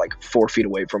literally was like 4 feet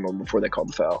away from him before they called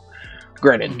the foul.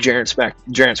 Granted, Jaren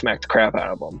smacked the crap out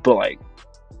of him, but like,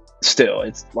 still,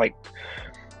 it's like,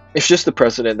 it's just the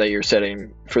precedent that you're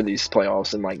setting for these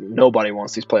playoffs, and like, nobody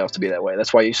wants these playoffs to be that way.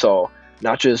 That's why you saw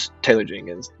not just Taylor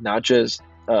Jenkins, not just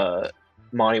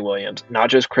Monty Williams, not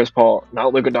just Chris Paul,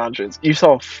 not Luka Doncic. You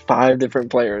saw 5 different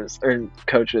players or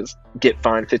coaches get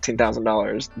fined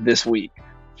 $15,000 this week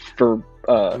for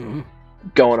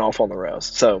going off on the refs.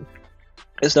 So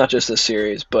it's not just this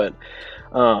series, but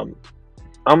I'm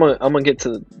gonna get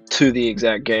to the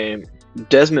exact game.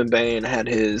 Desmond Bane had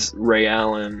his Ray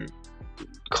Allen,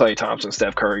 Klay Thompson,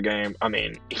 Steph Curry game. I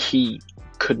mean, he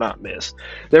could not miss.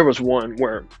 There was one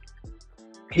where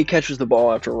he catches the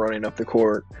ball after running up the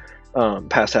court,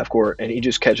 past half court, and he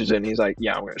just catches it and he's like,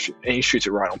 yeah, I'm going to shoot. And he shoots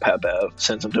it right on Pat Bev,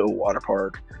 sends him to a water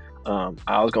park.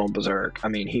 I was going berserk. I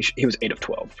mean, he was 8 of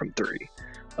 12 from 3.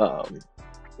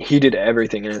 He did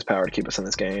everything in his power to keep us in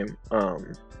this game.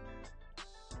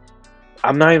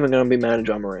 I'm not even going to be mad at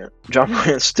John Morant. John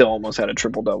Morant still almost had a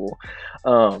triple-double.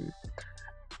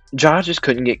 Ja just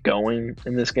couldn't get going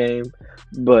in this game,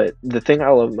 but the thing I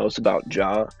love most about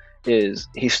Ja is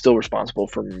he's still responsible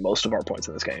for most of our points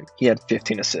in this game. He had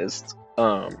 15 assists.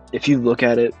 If you look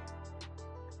at it,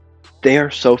 they are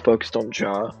so focused on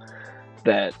Ja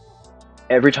that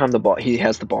every time he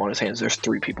has the ball in his hands, there's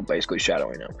 3 people basically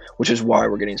shadowing him, which is why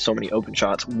we're getting so many open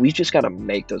shots. We just got to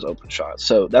make those open shots.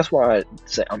 So that's why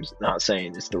I'm not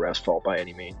saying it's the ref's fault by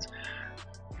any means.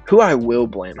 Who I will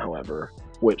blame, however,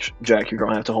 which, Jack, you're going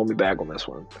to have to hold me back on this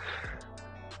one.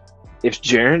 If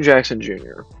Jaren Jackson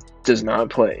Jr. does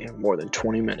not play more than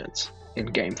 20 minutes in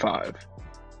Game 5,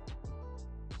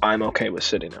 I'm okay with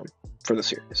sitting him for the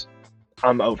series.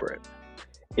 I'm over it.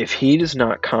 If he does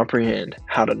not comprehend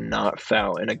how to not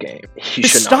foul in a game, he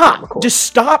should not be on the court. Just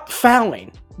stop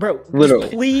fouling. Bro, literally.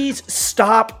 Please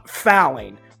stop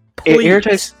fouling.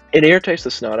 Please. It irritates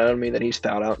the snot out of me that he's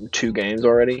fouled out in 2 games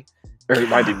already. Or it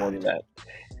might be more than that.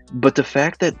 But the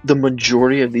fact that the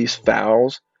majority of these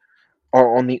fouls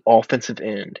are on the offensive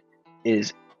end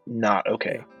is not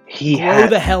okay. Grow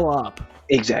the hell up.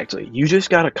 Exactly. You just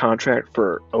got a contract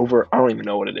for over, I don't even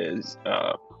know what it is.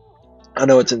 I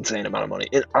know it's an insane amount of money.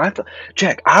 And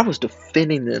Jack, I was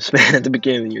defending this man at the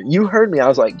beginning of the year. You heard me. I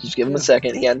was like, just give him a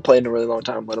second. He hadn't played in a really long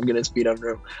time. Let him get his feet under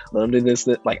him. Let him do this.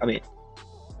 Like, I mean,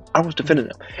 I was defending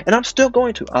him. And I'm still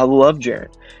going to. I love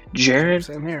Jaren.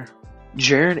 Same here.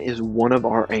 Jaren is one of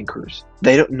our anchors.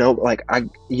 They don't know, like,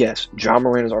 yes, John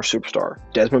Moran is our superstar.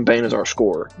 Desmond Bane is our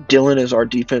scorer. Dylan is our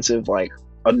defensive, like,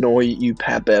 annoy you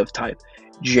Pat Bev type.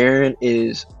 Jaren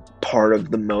is part of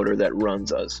the motor that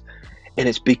runs us. And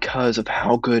it's because of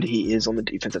how good he is on the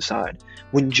defensive side.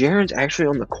 When Jaren's actually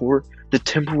on the court, the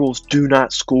Timberwolves do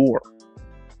not score.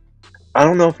 I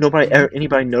don't know if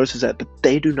anybody notices that, but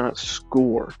they do not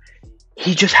score.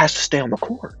 He just has to stay on the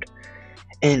court.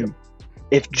 And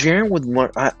if Jaren would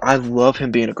want, I love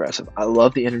him being aggressive. I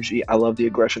love the energy. I love the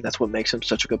aggression. That's what makes him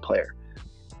such a good player.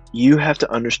 You have to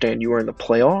understand you are in the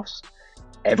playoffs.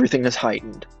 Everything is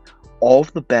heightened. All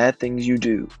of the bad things you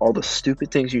do, all the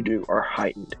stupid things you do are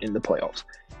heightened in the playoffs.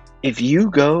 If you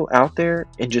go out there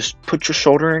and just put your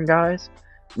shoulder in guys,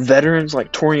 veterans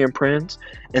like Taurean Prince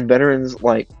and veterans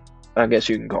like, I guess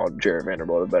you can call Jared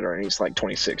Vanderbilt a veteran. He's like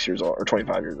 26 years old or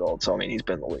 25 years old. So, I mean, he's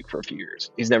been in the league for a few years.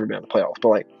 He's never been in the playoffs. But,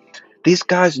 like, these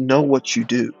guys know what you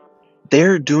do.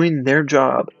 They're doing their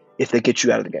job if they get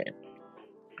you out of the game.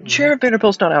 Jared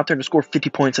Vanderbilt's not out there to score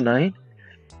 50 points a night.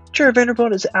 Jared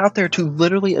Vanderbilt is out there to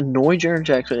literally annoy Jaren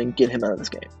Jackson and get him out of this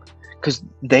game. Because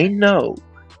they know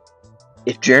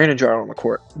if Jaren and Jar are on the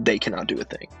court, they cannot do a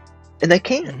thing. And they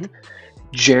can.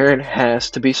 Mm-hmm. Jaren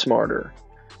has to be smarter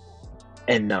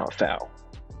and not foul.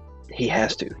 He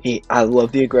has to. I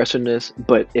love the aggressiveness,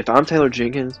 but if I'm Taylor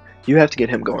Jenkins, you have to get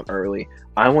him going early.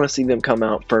 I want to see them come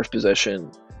out first possession,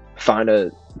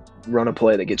 run a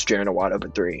play that gets Jaren a wide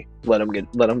open three. Let him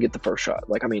get the first shot.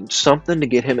 Like, I mean, something to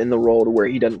get him in the role to where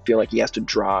he doesn't feel like he has to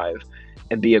drive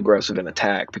and be aggressive in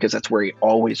attack, because that's where he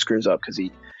always screws up, because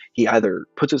he either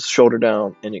puts his shoulder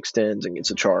down and extends and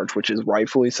gets a charge, which is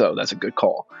rightfully so. That's a good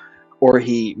call. Or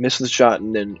he misses the shot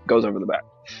and then goes over the back,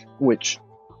 which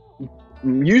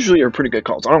usually are pretty good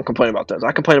calls. I don't complain about those.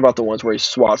 I complain about the ones where he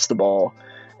swats the ball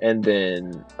and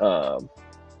then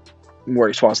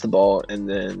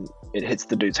it hits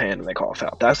the dude's hand and they call a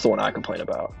foul. That's the one I complain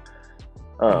about.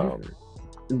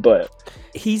 But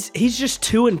he's just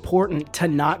too important to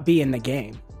not be in the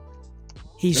game.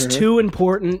 He's too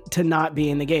important to not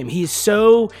be in the game. He's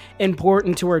so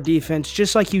important to our defense.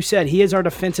 Just like you said, he is our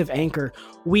defensive anchor.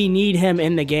 We need him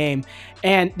in the game.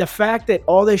 And the fact that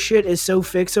all this shit is so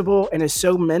fixable and is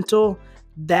so mental,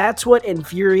 that's what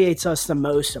infuriates us the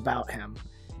most about him.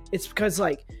 It's because,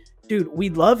 like, dude, we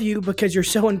love you because you're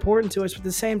so important to us, but at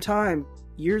the same time,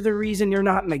 you're the reason you're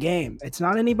not in the game. It's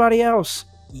not anybody else.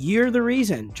 You're the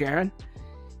reason, Jaren.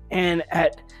 And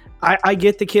I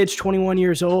get the kid's 21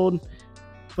 years old,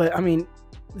 but, I mean,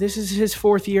 this is his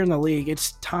 4th year in the league.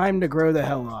 It's time to grow the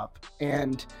hell up.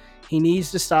 And he needs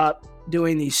to stop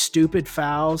doing these stupid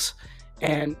fouls,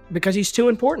 and because he's too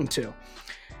important to.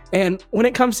 And when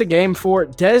it comes to Game 4,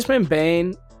 Desmond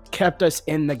Bane kept us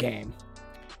in the game.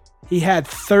 He had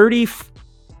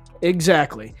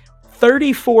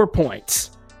 34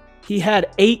 points. He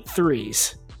had 8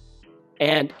 threes.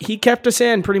 And he kept us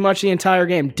in pretty much the entire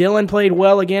game. Dylan played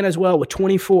well again as well with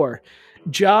 24.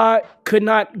 Ja could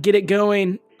not get it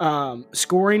going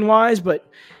scoring-wise, but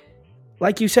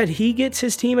like you said, he gets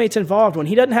his teammates involved. When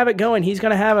he doesn't have it going, he's going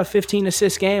to have a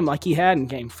 15-assist game like he had in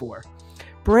Game 4.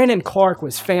 Brandon Clark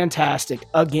was fantastic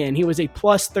again. He was a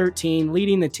plus 13,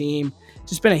 leading the team.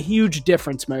 Just been a huge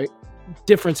difference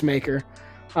maker,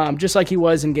 just like he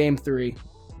was in Game 3.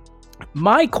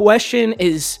 My question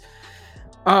is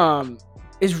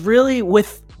really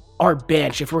with our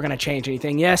bench, if we're going to change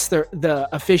anything. Yes, the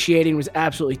officiating was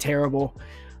absolutely terrible.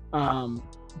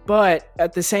 But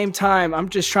at the same time, I'm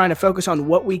just trying to focus on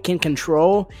what we can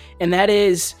control. And that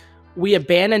is, we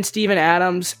abandon Steven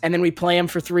Adams and then we play him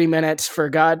for 3 minutes. For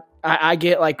God, I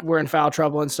get like we're in foul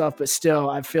trouble and stuff, but still,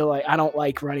 I feel like I don't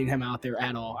like running him out there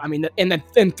at all. I mean,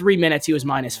 in 3 minutes, he was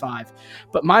 -5.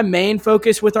 But my main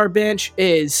focus with our bench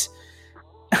is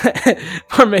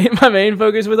my main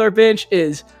focus with our bench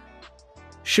is,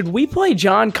 should we play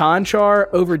John Conchar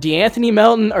over DeAnthony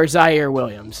Melton or Zaire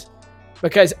Williams?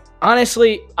 Because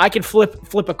honestly, I could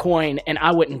flip a coin and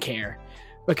I wouldn't care.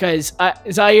 Because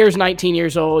Zaire's 19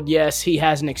 years old. Yes, he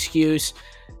has an excuse.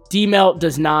 D-Melt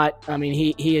does not. I mean,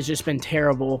 he has just been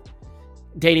terrible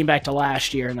dating back to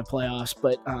last year in the playoffs.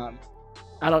 But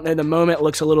I don't know. The moment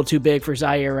looks a little too big for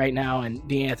Zaire right now, and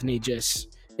DeAnthony just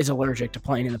is allergic to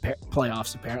playing in the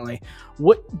playoffs, apparently.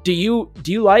 What do you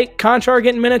like Conchar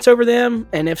getting minutes over them?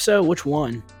 And if so, which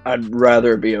one? I'd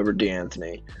rather be over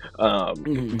DeAnthony.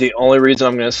 The only reason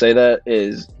I'm going to say that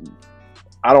is,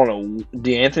 I don't know,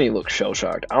 DeAnthony looks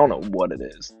shell-shocked. I don't know what it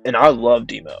is. And I love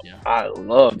D-Melt. Yeah. I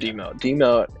love D-Melt.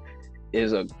 D-Melt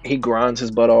he grinds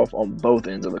his butt off on both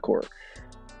ends of the court.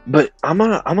 But I'm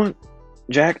on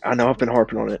Jack, I know I've been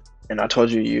harping on it, and I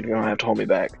told you you're going to have to hold me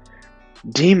back.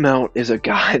 D-Melt is a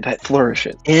guy that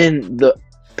flourishes in the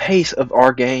pace of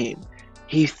our game.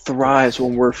 He thrives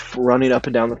when we're running up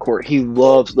and down the court. He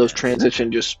loves those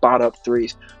transition, just spot up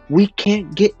threes. We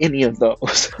can't get any of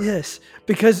those. Yes,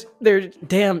 because they're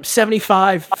damn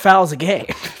 75 fouls a game.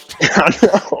 I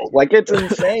know. Like, it's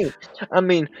insane. I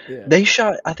mean,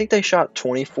 I think they shot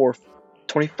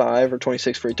 25 or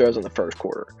 26 free throws in the first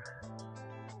quarter.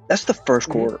 That's the first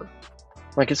quarter.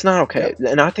 Like, it's not okay.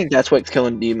 Yep. And I think that's what's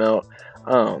killing D-Melt.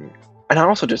 And I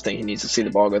also just think he needs to see the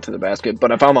ball go through the basket.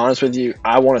 But if I'm honest with you,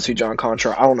 I want to see John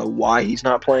Conchar. I don't know why he's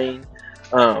not playing.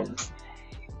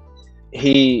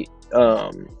 He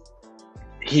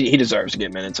deserves to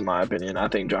get minutes, in my opinion. I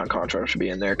think John Conchar should be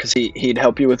in there because he'd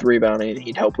help you with rebounding.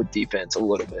 He'd help with defense a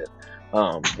little bit.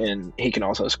 And he can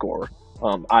also score.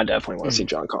 I definitely want to see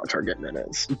John Conchar get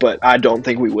minutes. But I don't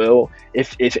think we will.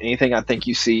 If anything, I think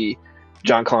you see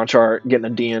John Conchar getting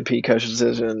a DNP coach's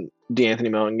decision,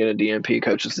 DeAnthony Melton getting a DNP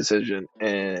coach's decision,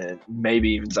 and maybe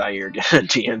even Zaire getting a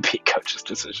DNP coach's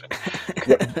decision.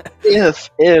 if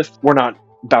we're not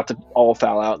about to all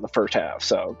foul out in the first half.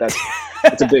 So that's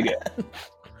a big if.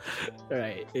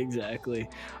 Right, exactly.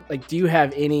 Like, do you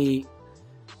have any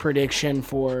prediction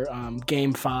for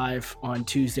Game 5 on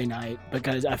Tuesday night,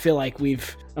 because I feel like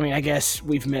I guess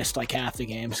we've missed like half the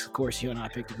games. Of course, you and I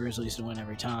pick the Grizzlies to win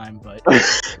every time, but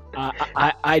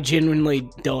I genuinely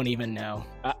don't even know.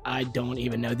 I don't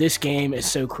even know. This game is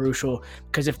so crucial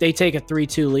because if they take a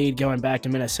 3-2 lead going back to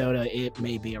Minnesota, it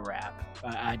may be a wrap.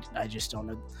 I just don't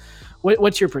know.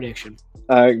 What's your prediction?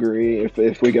 I agree.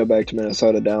 If we go back to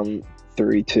Minnesota down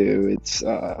 3-2, it's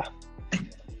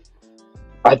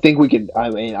I think we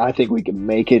could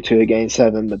make it to a Game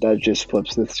 7, but that just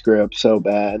flips the script so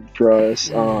bad for us.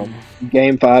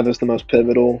 Game 5 is the most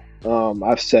pivotal.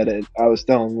 I've said it. I was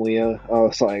telling Leah, I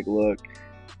was like, look,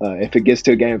 if it gets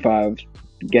to a Game 5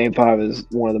 is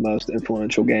one of the most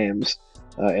influential games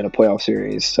in a playoff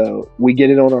series. So we get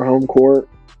it on our home court.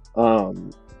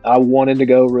 I wanted to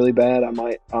go really bad.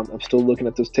 I'm still looking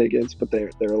at those tickets, but they're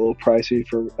a little pricey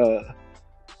for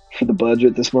the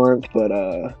budget this month. But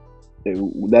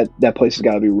that place has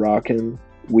got to be rocking.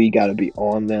 We got to be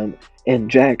on them.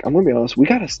 And Jack, I'm gonna be honest, we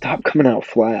got to stop coming out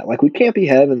flat. Like we can't be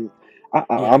having.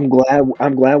 I'm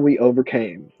glad we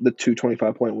overcame the 2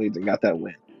 25-point leads and got that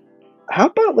win. How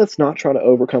about let's not try to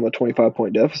overcome a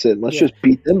 25-point deficit and let's just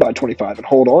beat them by 25 and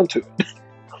hold on to it.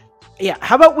 Yeah,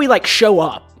 how about we show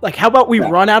up? How about we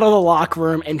run out of the locker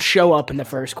room and show up in the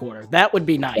first quarter? That would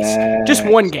be nice. Just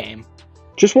one game.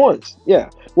 Just once, yeah.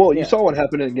 Well, you saw what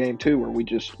happened in Game 2 where we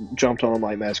just jumped on them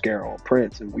like Mascaro and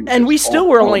Prince. And we still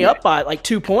were only up by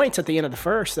 2 points at the end of the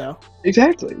first, though.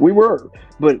 Exactly, we were.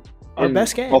 But our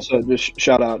best game. Also, just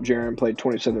shout out, Jaron played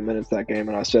 27 minutes that game,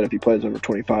 and I said if he plays over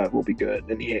 25, we'll be good.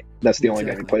 And that's the only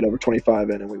game he played over 25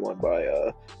 in, and we won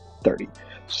by 30.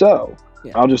 So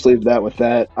I'll just leave that with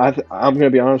that. I'm going to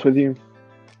be honest with you.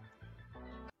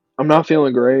 I'm not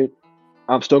feeling great.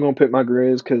 I'm still going to pick my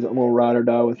Grizz because I'm going to ride or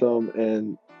die with them.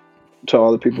 And to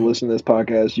all the people listening to this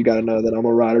podcast, you got to know that I'm going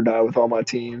to ride or die with all my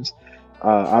teams.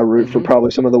 I root for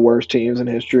probably some of the worst teams in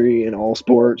history in all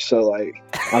sports. So,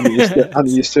 I'm used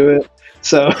to it.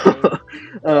 So,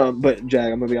 but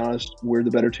Jack, I'm going to be honest. We're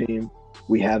the better team.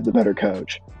 We have the better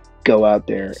coach. Go out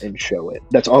there and show it.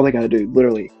 That's all they got to do.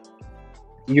 Literally.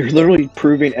 You're literally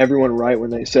proving everyone right when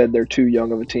they said they're too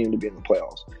young of a team to be in the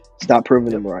playoffs. Stop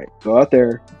proving them right. Go out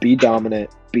there, be dominant,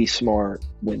 be smart,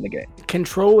 win the game.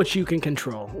 Control what you can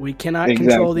control. We cannot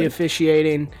control the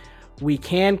officiating. We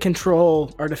can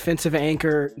control our defensive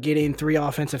anchor getting 3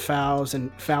 offensive fouls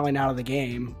and fouling out of the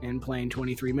game and playing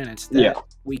 23 minutes.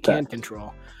 We can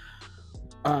control.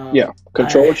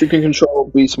 Control what you can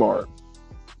control. Be smart.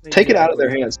 Take it out of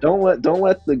their hands. Don't let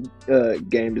the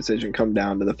game decision come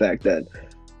down to the fact that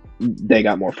they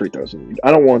got more free throws than you.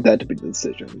 I don't want that to be the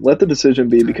decision. Let the decision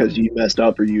be because you messed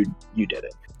up or you did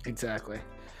it. Exactly.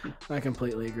 I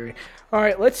completely agree. All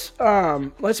right, let's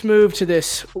move to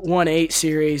this 1-8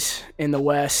 series in the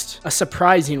West. A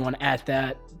surprising one at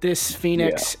that. This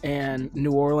Phoenix and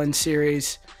New Orleans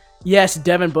series. Yes,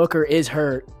 Devin Booker is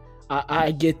hurt. I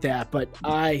get that, but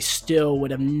I still would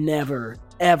have never,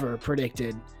 ever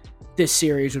predicted this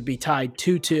series would be tied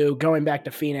 2-2 going back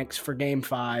to Phoenix for Game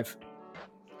 5.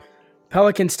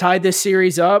 Pelicans tied this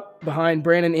series up behind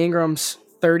Brandon Ingram's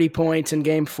 30 points in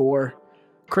Game 4.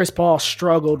 Chris Paul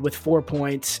struggled with 4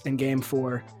 points in Game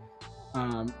 4.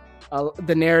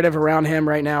 The narrative around him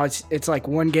right now, it's like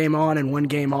one game on and one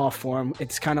game off for him.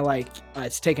 It's kind of like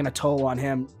it's taking a toll on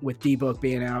him with D-Book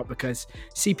being out because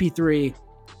CP3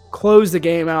 closed the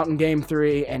game out in Game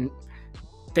 3 and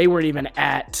they weren't even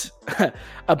at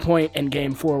a point in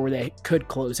Game 4 where they could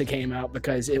close a game out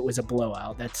because it was a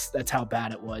blowout. That's how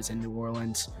bad it was in New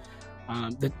Orleans.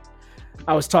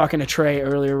 I was talking to Trey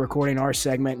earlier, recording our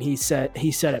segment. He said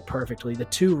it perfectly. The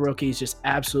 2 rookies just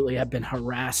absolutely have been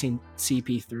harassing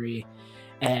CP3,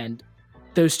 and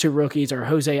those 2 rookies are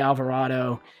Jose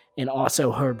Alvarado and also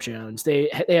Herb Jones. They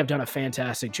have done a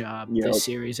fantastic job this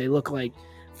series. They look like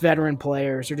veteran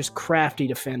players. They're just crafty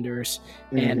defenders.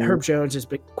 And Herb Jones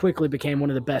quickly became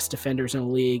one of the best defenders in the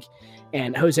league.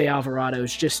 And Jose Alvarado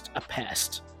is just a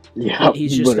pest. Yeah,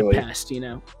 he's just literally a pest,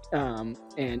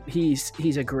 and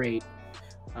he's a great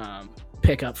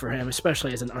pickup for him,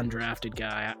 especially as an undrafted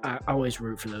guy. I always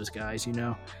root for those guys,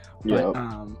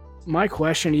 But my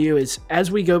question to you is, as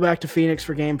we go back to Phoenix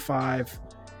for Game 5,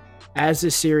 as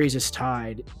this series is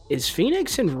tied, is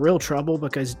Phoenix in real trouble?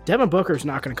 Because Devin Booker's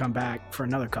not going to come back for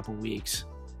another couple weeks.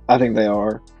 I think they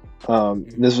are.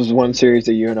 This was one series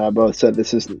that you and I both said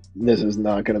this is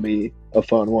not going to be a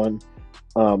fun one,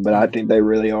 but I think they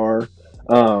really are.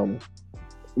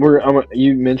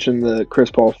 You mentioned the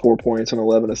Chris Paul 4 points and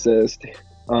 11 assists.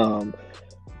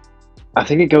 I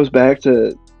think it goes back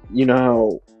to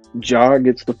how Ja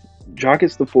gets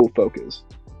the full focus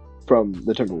from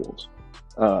the Timberwolves.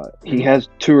 He has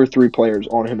 2 or 3 players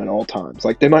on him at all times.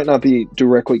 Like, they might not be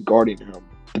directly guarding him,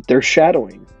 but they're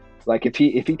shadowing. Like, if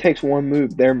he takes one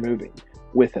move, they're moving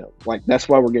with him. Like, that's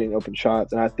why we're getting open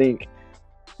shots. And I think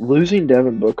losing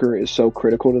Devin Booker is so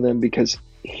critical to them because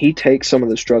he takes some of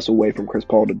the stress away from Chris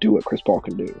Paul to do what Chris Paul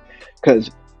can do.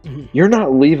 Because you're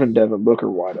not leaving Devin Booker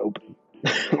wide open.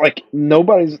 Like,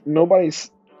 nobody's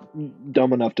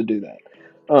dumb enough to do that.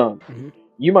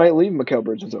 You might leave Mikal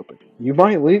Bridges open. You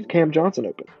might leave Cam Johnson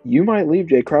open. You might leave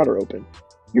Jay Crowder open.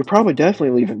 You're probably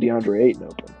definitely leaving DeAndre Ayton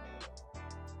open.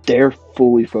 They're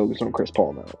fully focused on Chris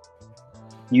Paul now.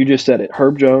 You just said it.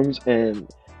 Herb Jones and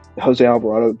Jose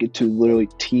Alvarado get to literally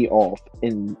tee off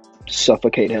and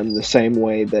suffocate him the same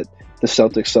way that the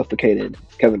Celtics suffocated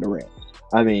Kevin Durant.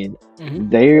 I mean,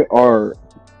 they're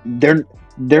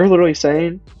literally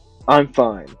saying, "I'm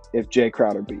fine if Jay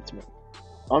Crowder beats me.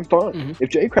 I'm fine.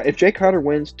 If Jay Crowder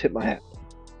wins, tip my hat.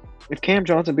 If Cam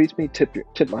Johnson beats me, tip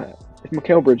my hat. If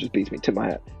Mikal Bridges beats me, tip my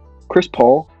hat. Chris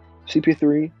Paul,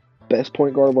 CP3, best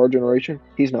point guard of our generation,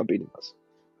 he's not beating us.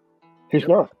 He's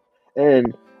not."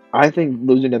 And I think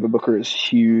losing Devin Booker is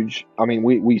huge. I mean,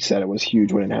 we said it was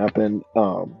huge when it happened.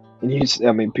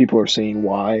 And people are seeing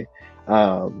why.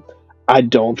 I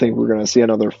don't think we're going to see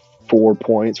another 4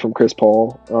 points from Chris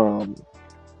Paul.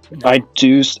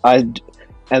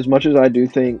 As much as I do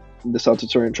think the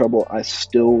Celtics are in trouble, I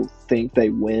still think they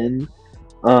win.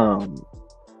 But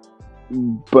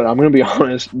I'm going to be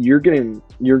honest, you're getting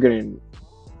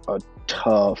a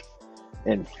tough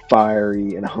and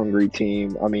fiery and hungry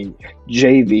team. I mean,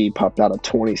 JV popped out a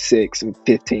 26 and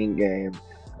 15 game.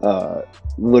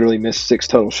 Literally missed 6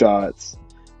 total shots.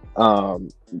 You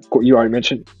already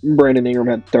mentioned Brandon Ingram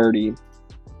had 30.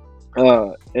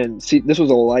 And see, this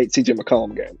was a light CJ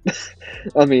McCollum game.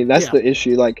 I mean, that's the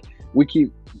issue. Like, we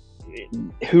keep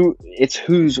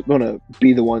who's going to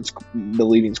be the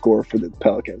leading scorer for the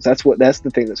Pelicans. That's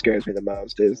the thing that scares me the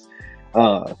most is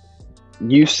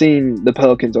you've seen the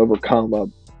Pelicans overcome a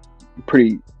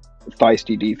pretty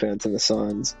feisty defense in the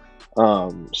Suns.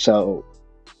 So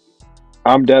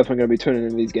I'm definitely going to be tuning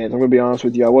into these games. I'm going to be honest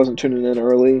with you. I wasn't tuning in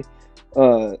early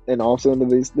and also into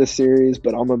this series, but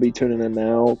I'm going to be tuning in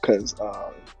now because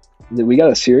we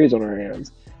got a series on our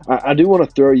hands. I do want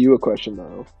to throw you a question,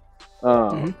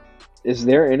 though. Is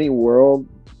there any world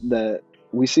that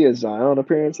we see a Zion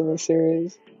appearance in this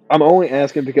series? I'm only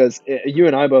asking because you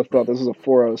and I both thought this was a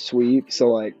 4-0 sweep.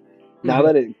 So, like, now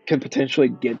that it could potentially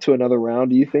get to another round,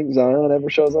 do you think Zion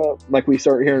ever shows up? Like, we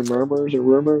start hearing murmurs and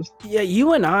rumors? Yeah,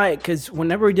 you and I, because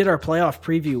whenever we did our playoff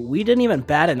preview, we didn't even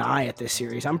bat an eye at this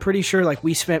series. I'm pretty sure, like,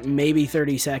 we spent maybe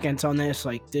 30 seconds on this.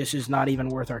 Like, this is not even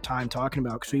worth our time talking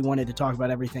about because we wanted to talk about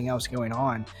everything else going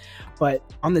on. But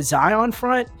on the Zion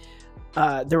front,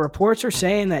 the reports are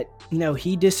saying that,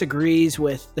 he disagrees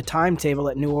with the timetable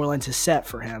that New Orleans has set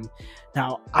for him.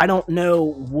 Now, I don't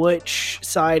know which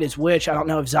side is which. I don't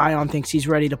know if Zion thinks he's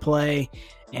ready to play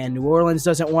and New Orleans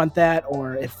doesn't want that,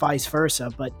 or if vice versa.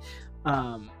 But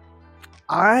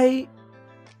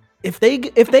if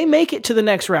they make it to the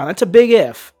next round, that's a big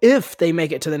if. If they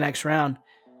make it to the next round,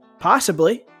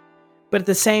 possibly. But at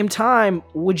the same time,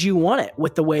 would you want it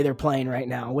with the way they're playing right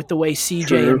now, with the way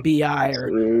CJ and BI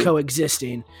are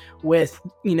coexisting, with,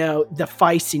 the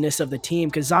feistiness of the team?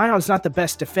 Because Zion's not the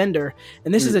best defender,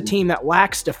 and this is a team that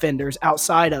lacks defenders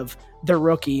outside of the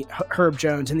rookie, Herb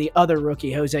Jones, and the other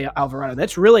rookie, Jose Alvarado.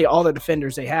 That's really all the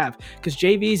defenders they have, because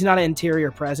JV's not an interior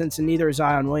presence, and neither is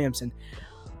Zion Williamson.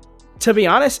 To be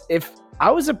honest, if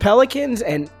I was the Pelicans,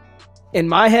 and in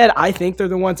my head, I think they're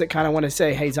the ones that kind of want to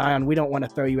say, hey, Zion, we don't want to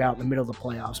throw you out in the middle of the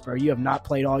playoffs, bro. You have not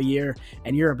played all year,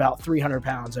 and you're about 300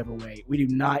 pounds overweight. We do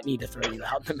not need to throw you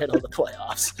out in the middle of the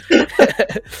playoffs.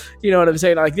 You know what I'm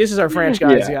saying? Like, this is our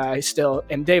franchise guy still,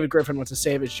 and David Griffin wants to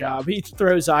save his job. He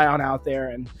throws Zion out there,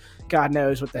 and God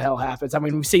knows what the hell happens. I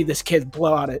mean, we see this kid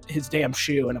blow out his damn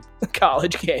shoe in a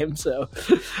college game. So,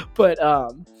 but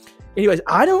anyways,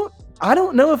 I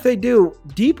don't know if they do.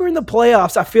 Deeper in the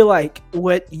playoffs, I feel like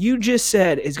what you just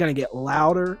said is going to get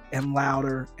louder and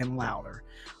louder and louder.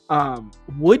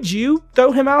 Would you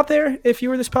throw him out there if you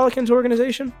were this Pelicans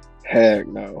organization? Heck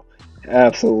no.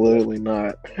 Absolutely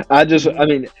not. I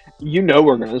mean,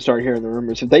 we're going to start hearing the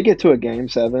rumors. If they get to a game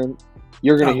 7,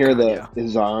 you're going to hear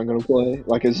is Zion going to play?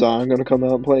 Like, is Zion going to come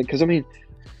out and play? Because, I mean,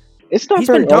 it's not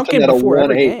very often that a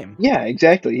 1-8 game. Yeah,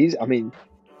 exactly.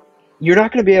 You're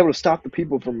not going to be able to stop the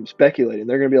people from speculating.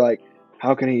 They're going to be like,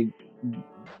 how can he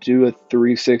do a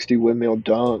 360 windmill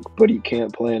dunk, but he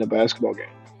can't play in a basketball game?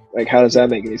 Like, how does that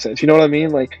make any sense? You know what I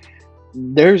mean? Like,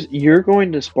 you're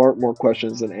going to spark more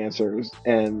questions than answers,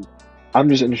 and I'm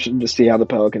just interested to see how the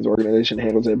Pelicans organization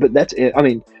handles it. But that's it. I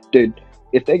mean, dude,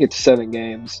 if they get to 7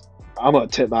 games, I'm gonna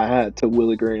tip my hat to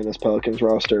Willie Green and this Pelicans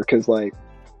roster because like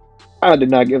I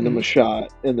did not give them a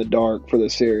shot in the dark for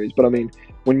this series. But I mean,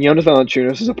 when Jonas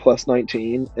Valanciunas is a plus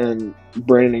 19 and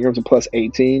Brandon Ingram's a plus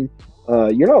 18,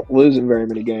 you're not losing very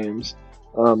many games.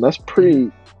 That's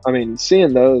pretty. I mean,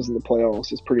 seeing those in the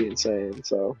playoffs is pretty insane.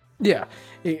 So yeah,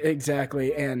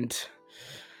 exactly. And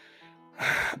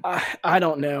I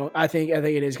don't know. I think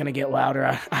it is going to get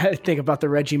louder. I think about the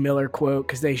Reggie Miller quote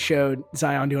because they showed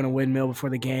Zion doing a windmill before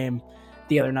the game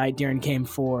the other night during Game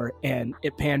 4, and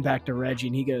it panned back to Reggie,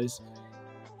 and he goes,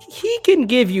 "He can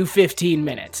give you 15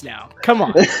 minutes now. Come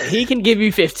on, he can give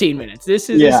you 15 minutes. This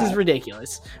is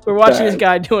ridiculous. We're watching this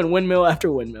guy doing windmill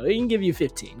after windmill. He can give you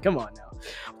 15. Come on now."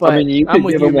 But I mean, I'm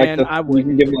with you, man. You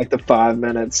can give him like the 5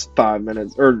 minutes,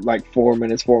 or like 4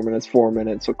 minutes, 4 minutes, 4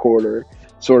 minutes, a quarter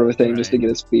sort of a thing, just to get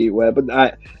his feet wet. But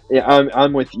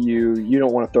I'm with you. You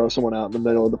don't want to throw someone out in the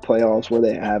middle of the playoffs where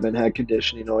they haven't had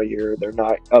conditioning all year. They're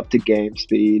not up to game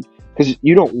speed, because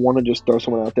you don't want to just throw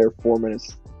someone out there 4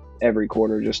 minutes every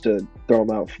quarter just to throw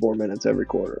them out 4 minutes every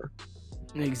quarter.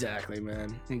 Exactly,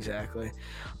 man. Exactly.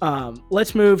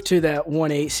 Let's move to that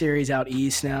 1-8 series out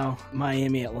east now.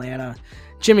 Miami, Atlanta.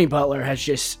 Jimmy Butler has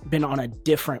just been on a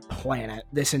different planet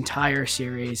this entire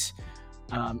series.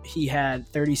 He had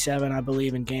 37, I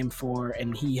believe, in Game 4,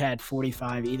 and he had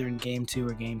 45 either in Game 2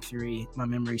 or Game 3. My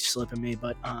memory's slipping me,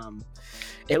 but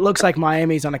it looks like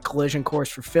Miami's on a collision course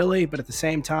for Philly, but at the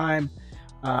same time,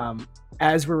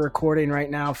 as we're recording right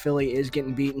now, Philly is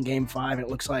getting beat in Game 5, and it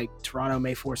looks like Toronto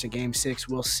may force a Game 6.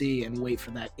 We'll see and wait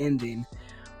for that ending.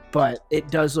 But it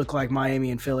does look like Miami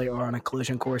and Philly are on a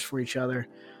collision course for each other.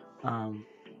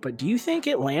 But do you think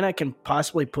Atlanta can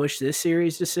possibly push this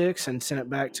series to 6 and send it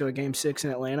back to a Game 6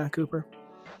 in Atlanta, Cooper?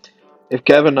 If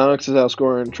Kevin Knox is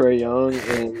outscoring Trey Young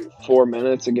in 4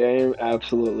 minutes a game,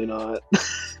 absolutely not.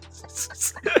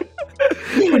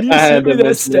 When you sent me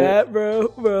that stat, bro,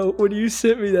 when you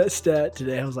sent me that stat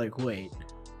today, I was like, wait,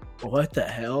 what the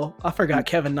hell? I forgot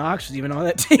Kevin Knox was even on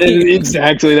that team.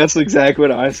 Exactly. That's exactly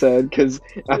what I said, because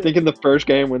I think in the first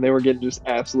game when they were getting just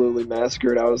absolutely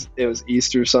massacred, it was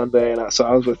Easter Sunday, and so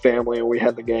I was with family and we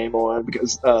had the game on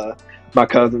because my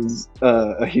cousin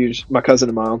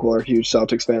and my uncle are huge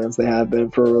Celtics fans. They have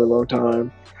been for a really long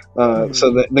time.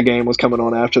 So the game was coming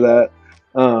on after that.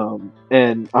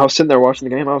 And I was sitting there watching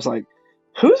the game. I was like,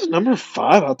 who's number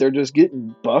 5 out there just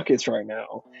getting buckets right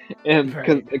now? And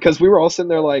because we were all sitting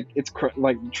there like, it's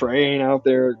like Trey ain't out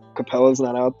there, Capella's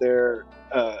not out there,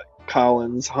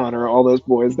 Collins, Hunter, all those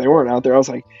boys, they weren't out there. I was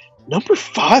like, number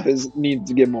 5 needs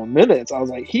to get more minutes. I was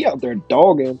like, he out there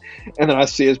dogging. And then I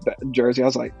see his jersey. I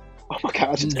was like, oh my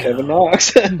gosh, it's Kevin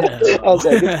Knox. I was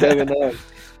like, it's Kevin Knox.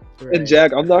 Right. And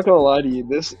Jack, I'm not gonna lie to you.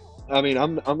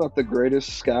 I'm not the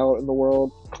greatest scout in the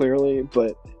world, clearly,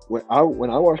 but when I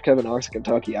watched Kevin Knox in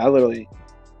Kentucky, I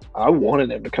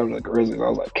wanted him to come to the Grizzlies. I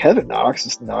was like, Kevin Knox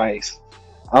is nice.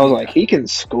 I was like, he can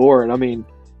score. And I mean,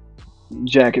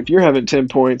 Jack, if you're having 10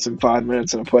 points in 5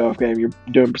 minutes in a playoff game, you're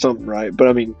doing something right. But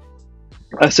I mean,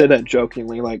 I said that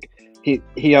jokingly. Like he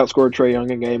outscored Trey Young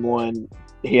in Game 1.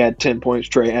 He had 10 points.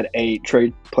 Trey had 8.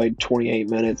 Trey played 28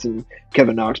 minutes, and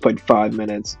Kevin Knox played 5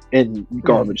 minutes in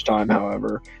garbage time,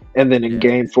 however. And then in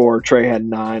Game 4, Trey had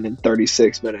 9 and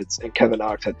 36 minutes, and Kevin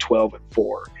Knox had 12 and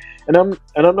 4. And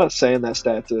I'm not saying that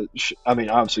stat to. I mean,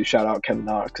 obviously, shout out Kevin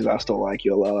Knox because I still like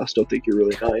you a lot. I still think you're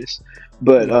really nice.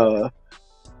 But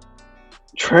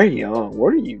Trey Young,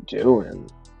 what are you doing?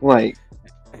 Like,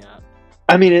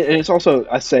 I mean, and it's also,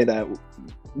 I say that,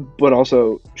 but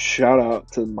also shout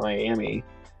out to Miami.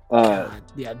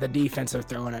 The defense they're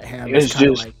throwing at him is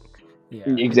just like,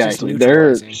 exactly.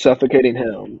 They're suffocating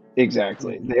him.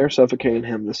 Exactly. They're suffocating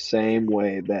him the same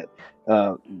way that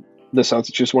the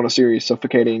Celtics just won a series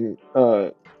suffocating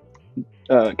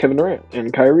Kevin Durant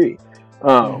and Kyrie.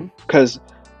 Because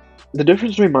the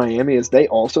difference between Miami is they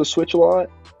also switch a lot,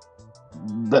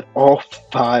 but all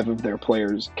 5 of their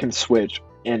players can switch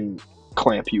and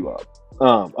clamp you up.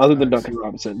 Other than Duncan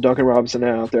Robinson. Duncan Robinson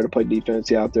out there to play defense,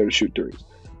 he out there to shoot threes.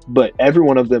 But every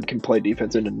one of them can play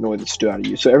defense and annoy the stew out of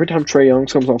you. So every time Trey Young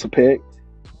comes off a pick,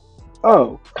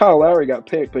 Kyle Lowry got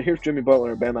picked, but here's Jimmy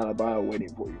Butler and Bam Adebayo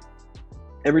waiting for you.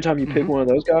 Every time you pick one of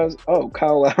those guys,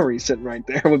 Kyle Lowry's sitting right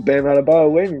there with Bam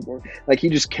Adebayo waiting for him. Like, he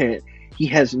just can't. He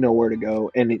has nowhere to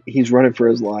go, and he's running for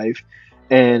his life.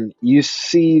 And you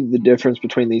see the difference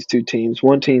between these two teams.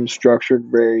 One team's structured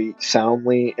very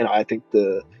soundly, and I think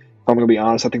I'm going to be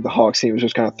honest, I think the Hawks team was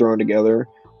just kind of thrown together.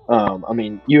 I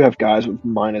mean, you have guys with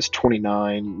minus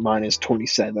 29, minus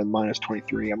 27, minus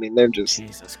 23. I mean, they're just...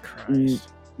 Jesus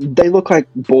Christ. They look like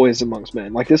boys amongst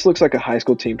men. Like, this looks like a high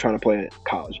school team trying to play a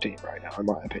college team right now, in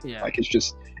my opinion. Yeah. Like, it's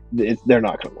just... they're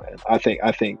not going to win. I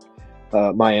think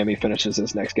Miami finishes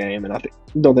this next game, and I think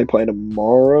don't they play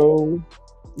tomorrow?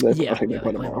 I think they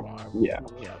play tomorrow. Yeah.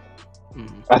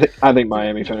 Mm-hmm. I think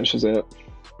Miami finishes it.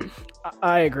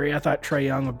 I agree. I thought Trae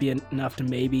Young would be enough to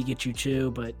maybe get you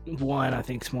 2, but 1 I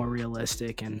think is more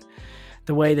realistic. And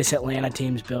the way this Atlanta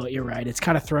team's built, you're right. It's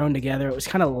kind of thrown together. It was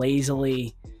kind of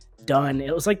lazily done.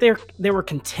 It was like they were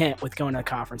content with going to the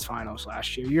conference finals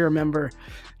last year. You remember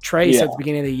Trey said at the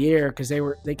beginning of the year, because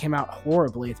they came out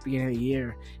horribly at the beginning of the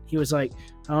year. He was like,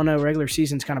 I don't know, regular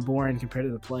season's kind of boring compared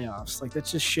to the playoffs. Like,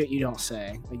 that's just shit you don't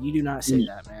say. Like, you do not say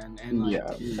that, man. And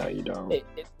like, no, you don't.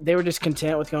 They were just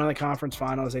content with going to the conference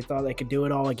finals. They thought they could do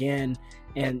it all again.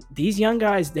 And these young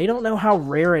guys, they don't know how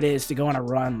rare it is to go on a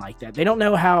run like that. They don't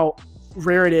know how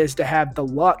rare it is to have the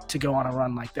luck to go on a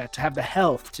run like that, to have the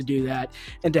health to do that,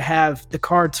 and to have the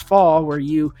cards fall where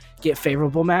you get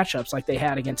favorable matchups like they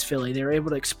had against Philly. They were able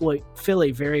to exploit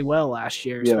Philly very well last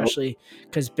year, especially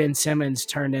because Ben Simmons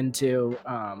turned into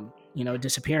a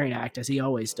disappearing act, as he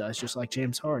always does, just like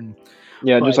James Harden.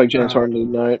 Yeah, just like James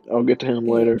Harden tonight. I'll get to him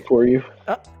later for you.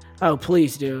 Oh,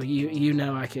 please do. You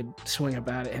know I could swing a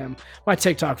bat at him. My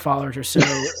TikTok followers are so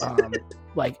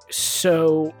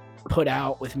so put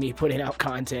out with me putting out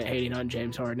content hating on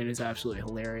James Harden. It is absolutely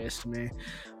hilarious to me.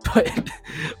 But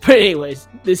anyways,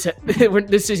 this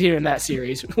isn't even that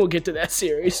series. We'll get to that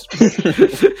series.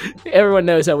 Everyone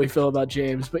knows how we feel about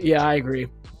James. But yeah, I agree.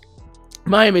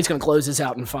 Miami's going to close this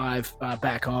out in 5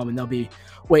 back home, and they'll be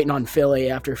waiting on Philly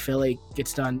after Philly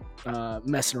gets done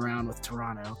messing around with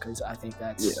Toronto, because I think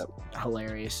that's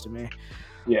hilarious to me.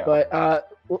 Yeah. But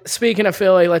speaking of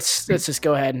Philly, let's just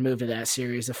go ahead and move to that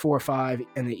series, the 4-5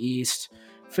 in the East.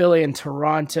 Philly and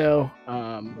Toronto.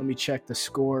 Let me check the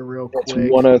score real quick. It's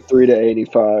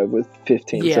 103-85 with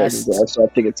 15 seconds left, so I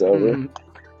think it's over.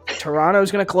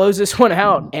 Toronto's going to close this one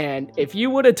out, and if you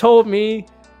would have told me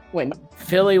when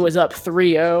Philly was up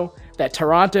 3-0 that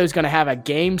Toronto's going to have a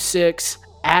Game 6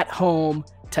 at home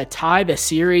to tie the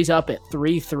series up at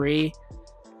 3-3,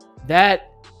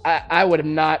 that I would have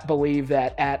not believed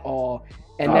that at all.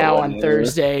 And now on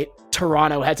Thursday,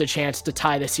 Toronto has a chance to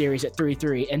tie the series at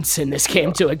 3-3 and send this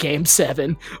game to a Game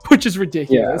 7, which is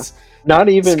ridiculous. Yeah. Not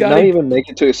even make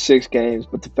it to 6 games,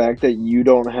 but the fact that you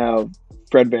don't have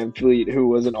Fred VanVleet, who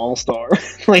was an all-star,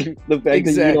 like the fact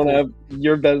that you don't have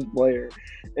your best player,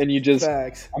 and you just,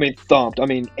 thumped.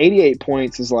 88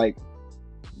 points is like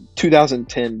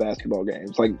 2010 basketball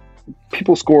games. Like,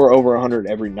 people score over 100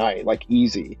 every night, like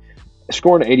easy.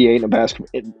 Scoring 88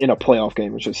 in a playoff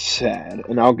game is just sad,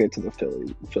 and I'll get to the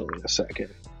Philly in a second.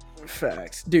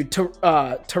 Facts, dude.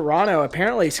 Toronto,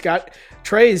 apparently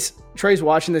Trey's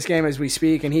watching this game as we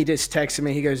speak, and he just texted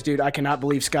me. He goes, "Dude, I cannot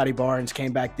believe Scotty Barnes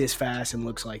came back this fast and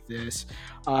looks like this."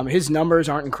 His numbers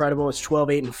aren't incredible. It's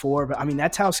 12, 8, and 4, but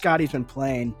that's how Scotty's been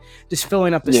playing, just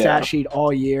filling up the stat sheet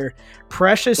all year.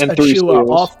 Precious Achiuwa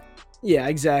off. Yeah,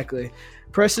 exactly.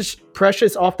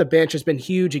 Precious off the bench has been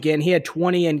huge again. He had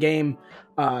 20 in game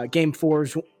 4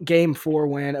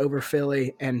 win over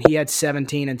Philly, and he had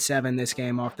 17 and 7 this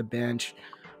game off the bench.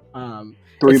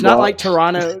 It's not like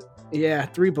Toronto. Yeah,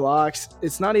 3 blocks.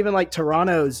 It's not even like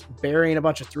Toronto's burying a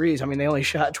bunch of threes. They only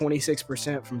shot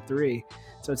 26% from 3.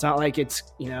 So it's not like it's,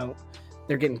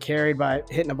 they're getting carried by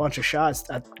hitting a bunch of shots.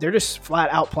 They're just flat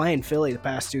out playing Philly the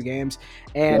past 2 games.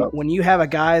 And when you have a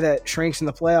guy that shrinks in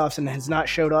the playoffs and has not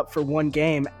showed up for 1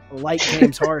 game, like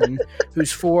James Harden,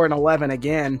 who's 4-11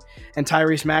 again, and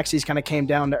Tyrese Maxey's kind of came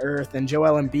down to earth, and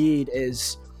Joel Embiid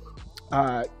is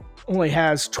only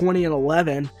has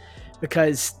 20-11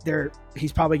 because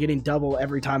he's probably getting double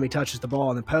every time he touches the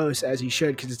ball in the post, as he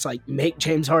should, because it's like, make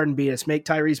James Harden beat us, make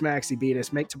Tyrese Maxey beat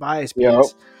us, make Tobias beat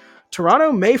us.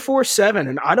 Toronto may force 7,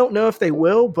 and I don't know if they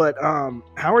will, but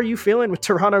how are you feeling with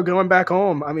Toronto going back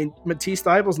home? Matisse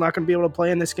Thybulle's not going to be able to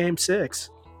play in this Game 6.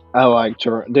 I like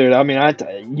Toronto.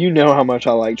 Dude, you know how much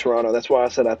I like Toronto. That's why I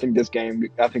said I think this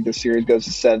series goes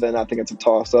to 7. I think it's a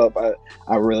toss-up.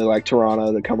 I really like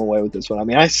Toronto to come away with this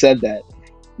one. I said that.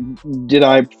 Did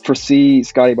I foresee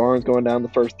Scotty Barnes going down the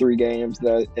first 3 games?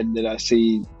 And did I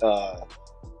see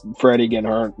Freddie getting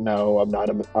hurt? No, I'm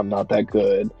not that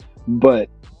good. But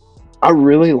I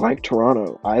really like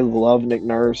Toronto. I love Nick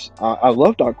Nurse. I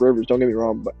love Doc Rivers, don't get me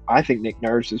wrong, but I think Nick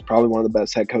Nurse is probably one of the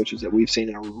best head coaches that we've seen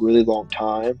in a really long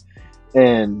time.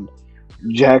 And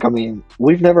Jack,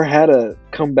 we've never had a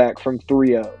comeback from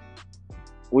 3-0.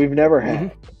 We've never had.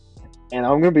 Mm-hmm. And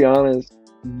I'm going to be honest,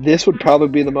 this would probably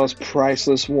be the most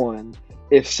priceless one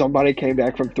if somebody came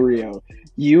back from 3-0.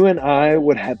 You and I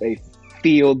would have a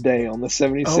field day on the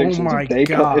 76ers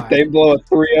if they blow a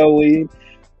 3-0 lead.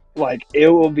 Like, it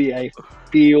will be a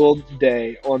field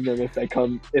day on them if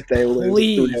they lose.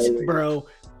 Please, bro,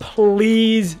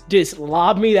 please just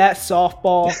lob me that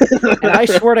softball. And I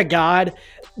swear to God,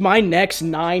 my next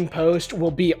 9 posts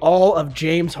will be all of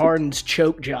James Harden's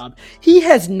choke job. He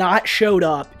has not showed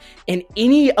up in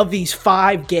any of these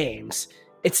 5 games.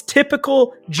 It's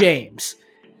typical James.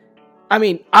 I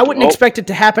mean, I wouldn't expect it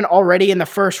to happen already in the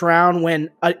first round when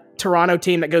a Toronto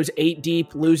team that goes 8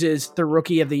 deep loses the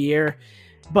Rookie of the Year.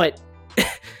 But,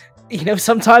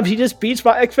 sometimes he just beats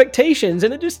my expectations,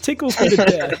 and it just tickles me to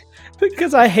death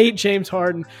because I hate James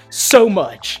Harden so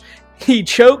much. He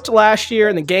choked last year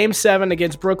in the Game 7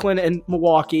 against Brooklyn and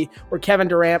Milwaukee, where Kevin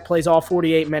Durant plays all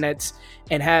 48 minutes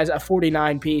and has a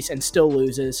 49 piece and still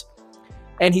loses.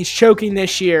 And he's choking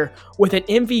this year with an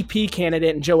MVP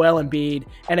candidate in Joel Embiid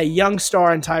and a young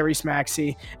star in Tyrese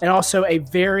Maxey, and also a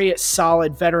very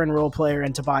solid veteran role player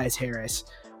in Tobias Harris.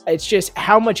 It's just,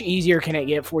 how much easier can it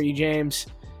get for you, James?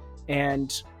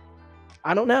 And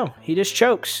I don't know. He just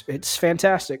chokes. It's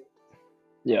fantastic.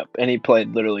 Yep, and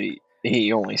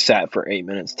he only sat for 8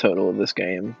 minutes total of this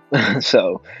game.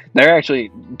 So they're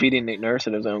actually beating Nick Nurse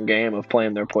in his own game of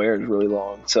playing their players really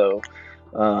long. So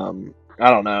I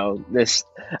don't know.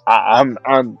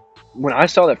 I'm when I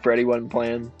saw that Freddie wasn't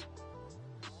playing,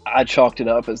 I chalked it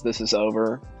up as this is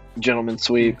over, gentleman's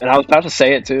sweep, and I was about to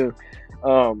say it too.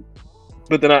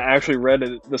 But then I actually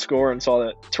read the score and saw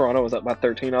that Toronto was up by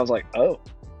 13. I was like, oh,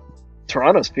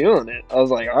 Toronto's feeling it. I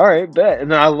was like, all right, bet. And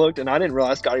then I looked, and I didn't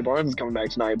realize Scotty Barnes is coming back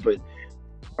tonight. But,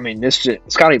 I mean,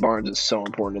 Scotty Barnes is so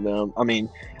important to them. I mean,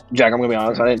 Jack, I'm going to be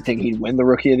honest, I didn't think he'd win the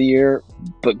Rookie of the Year,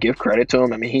 but give credit to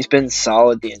him. I mean, he's been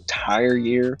solid the entire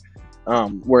year,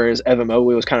 whereas Evan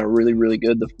Mobley was kind of really, really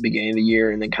good the beginning of the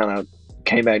year and then kind of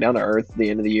came back down to earth at the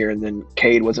end of the year, and then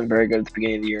Cade wasn't very good at the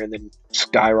beginning of the year and then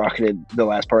skyrocketed the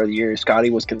last part of the year. Scotty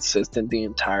was consistent the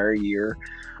entire year,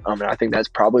 and I think that's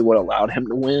probably what allowed him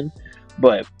to win.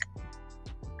 But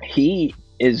he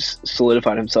is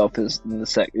solidified himself as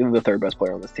the third best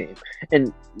player on this team.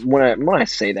 And when I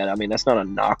say that, I mean, that's not a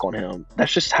knock on him.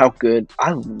 That's just how good.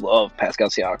 I love Pascal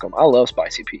Siakam. I love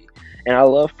Spicy P. And I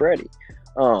love Freddie.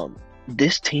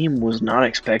 This team was not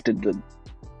expected to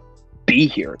be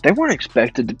here. They weren't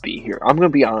expected to be here. I'm going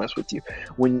to be honest with you.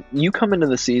 When you come into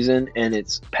the season and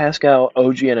it's Pascal,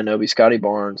 OG Anunoby, Scotty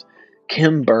Barnes,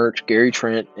 Kim Birch, Gary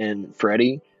Trent, and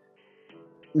Freddie,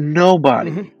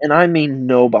 nobody, and I mean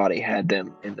nobody, had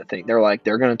them in the thing. They're like,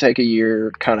 they're going to take a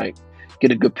year, kind of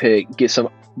get a good pick, get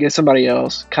somebody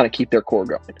else, kind of keep their core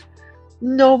going.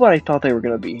 Nobody thought they were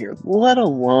going to be here, let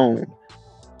alone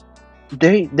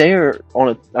they are on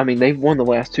a. I mean, they've won the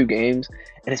last 2 games,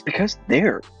 and it's because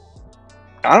they're.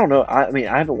 I don't know. I mean,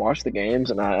 I haven't watched the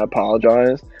games, and I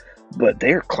apologize, but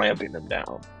they are clamping them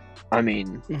down. I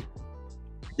mean,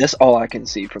 that's all I can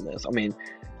see from this. I mean,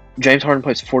 James Harden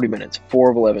plays 40 minutes,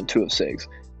 4 of 11, 2 of 6.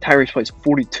 Tyrese plays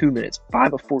 42 minutes,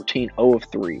 5 of 14, 0 of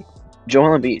 3.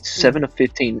 Joel Embiid, 7 of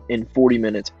 15 in 40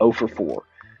 minutes, 0 for 4.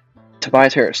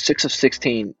 Tobias Harris, 6 of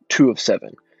 16, 2 of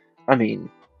 7. I mean,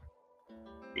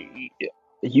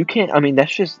 you can't. I mean,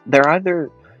 that's just, they're either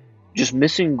just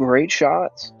missing great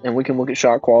shots, and we can look at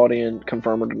shot quality and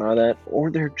confirm or deny that,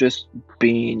 or they're just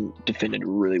being defended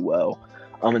really well.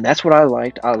 And that's what I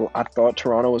liked. I thought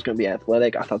Toronto was going to be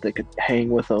athletic. I thought they could hang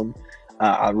with them.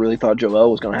 I really thought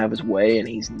Joel was going to have his way, and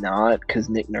he's not, because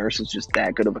Nick Nurse is just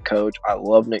that good of a coach. I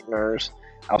love Nick Nurse.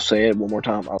 I'll say it one more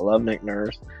time. I love Nick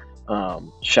Nurse.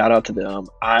 Shout out to them.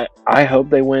 I hope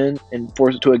they win and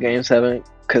force it to a Game 7,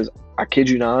 because I kid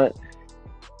you not,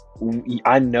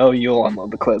 I know you'll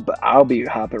unload the clip, but I'll be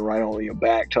hopping right on your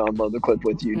back to unload the clip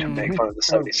with you to make fun of the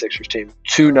 76ers team.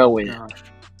 2-0 win. Gosh.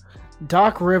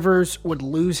 Doc Rivers would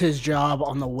lose his job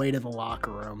on the way to the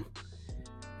locker room.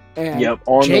 And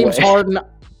on James the way. Harden,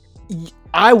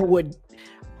 I would,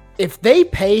 if they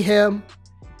pay him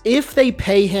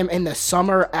in the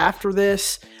summer after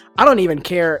this, I don't even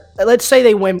care. Let's say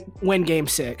they win Game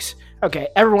 6. Okay,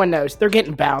 everyone knows they're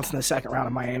getting bounced in the second round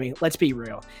of Miami. Let's be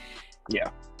real.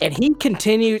 Yeah. And he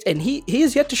continues, and he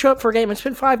has yet to show up for a game. It's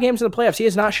been 5 games in the playoffs. He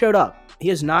has not showed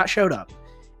up.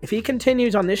 If he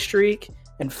continues on this streak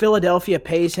and Philadelphia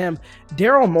pays him,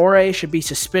 Daryl Morey should be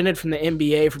suspended from the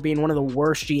NBA for being one of the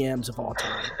worst GMs of all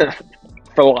time.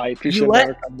 For life. He should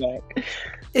never come back.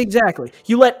 Exactly.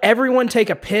 You let everyone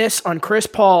take a piss on Chris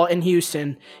Paul in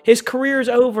Houston. His career's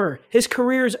over.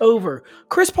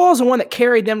 Chris Paul's the one that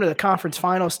carried them to the conference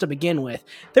finals to begin with.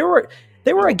 They were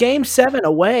a Game 7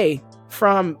 away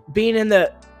from being in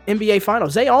the NBA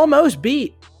Finals. They almost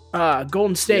beat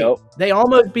Golden State. Yep. They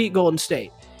almost beat Golden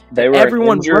State.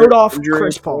 Everyone wrote off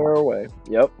Chris Paul. Away.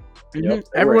 Yep.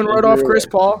 Everyone wrote off Chris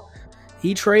Paul.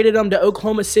 He traded him to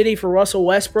Oklahoma City for Russell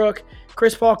Westbrook.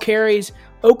 Chris Paul carries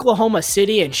Oklahoma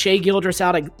City and Shai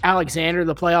Gilgeous-Alexander to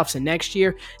the playoffs in next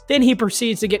year. Then he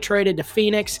proceeds to get traded to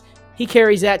Phoenix. He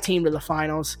carries that team to the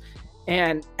finals.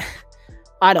 And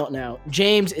I don't know.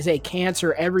 James is a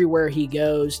cancer everywhere he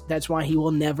goes. That's why he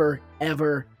will never,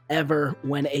 ever, ever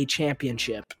win a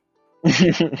championship.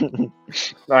 I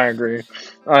agree.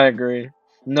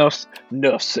 No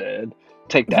said.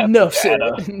 Take that for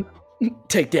data.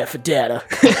 Take that for data.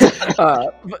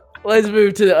 But let's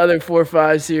move to the other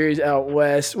 4-5 series out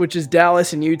west, which is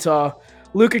Dallas and Utah.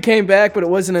 Luka came back, but it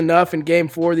wasn't enough in Game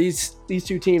 4. These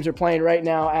two teams are playing right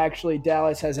now. Actually,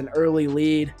 Dallas has an early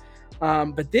lead.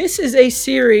 But this is a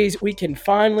series we can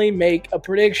finally make a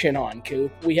prediction on,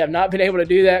 Coop. We have not been able to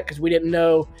do that because we didn't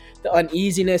know the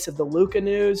uneasiness of the Luka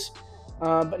news.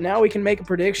 But now we can make a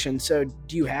prediction. So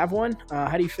do you have one?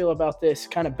 How do you feel about this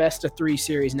kind of best-of-3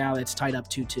 series now that's tied up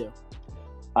 2-2?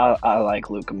 I like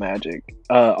Luka Magic.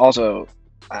 Also,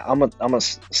 I'm gonna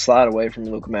slide away from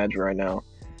Luka Magic right now.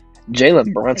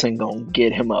 Jalen Brunson gonna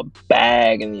get him a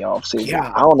bag in the offseason.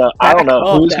 Yeah, I don't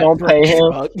know who's gonna pay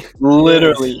him.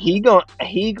 Literally, he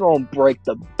gonna break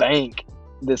the bank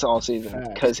this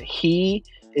offseason because he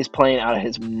is playing out of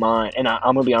his mind. And I'm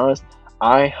gonna be honest,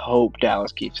 I hope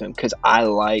Dallas keeps him because I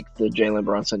like the Jalen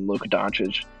Brunson Luka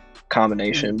Doncic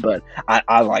combination, but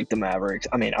I like the Mavericks.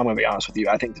 I mean, I'm gonna be honest with you.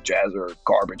 I think the Jazz are a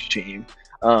garbage team.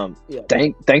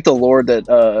 Thank the Lord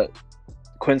that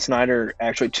Quinn Snyder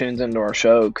actually tunes into our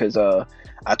show because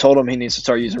I told him he needs to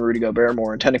start using Rudy Gobert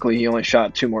more, and technically he only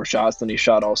shot 2 more shots than he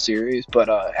shot all series, but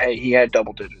hey, he had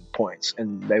double-digit points,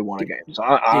 and they won a game. So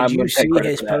I'm going to take credit for that. Did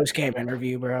you see his post-game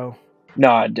interview, bro?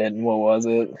 No, I didn't. What was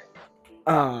it?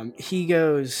 He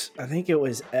goes, I think it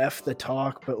was F the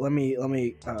talk, but let me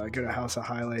go to House of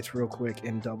Highlights real quick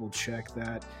and double-check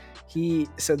that.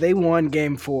 So they won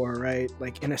Game 4, right?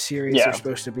 Like, in a series they're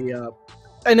supposed to be up.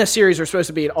 In a series, we're supposed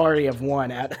to be already have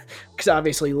won at, because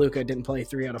obviously Luka didn't play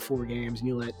 3 out of 4 games, and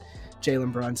you let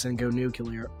Jalen Brunson go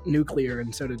nuclear,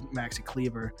 and so did Maxi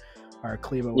Kleber, or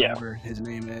Kleber, whatever his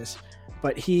name is.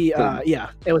 But he,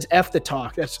 it was F the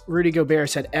talk. That's Rudy Gobert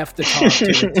said F the talk to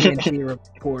the TNT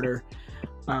reporter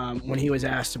when he was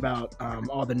asked about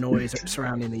all the noise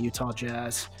surrounding the Utah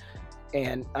Jazz.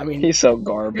 And I mean, he's so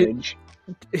garbage.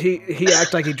 He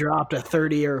acted like he dropped a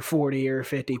 30 or 40 or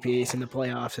 50 piece in the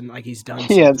playoffs and like he's done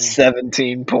something. He had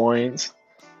 17 points.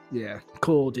 Yeah,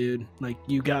 cool, dude. Like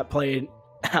you've been played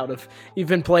out of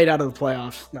the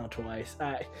playoffs now twice.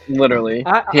 Literally.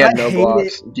 He had no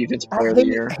blocks. Defensive player of the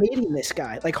year. I hating this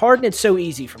guy. Like Harden, it's so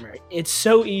easy for me. It's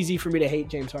so easy for me to hate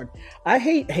James Harden. I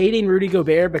hate hating Rudy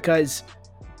Gobert because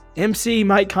MC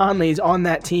Mike Conley is on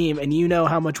that team and you know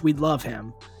how much we love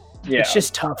him. Yeah. It's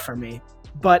just tough for me.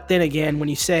 But then again, when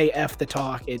you say F the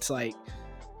talk, it's like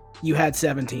you had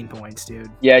 17 points, dude.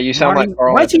 Yeah, you sound like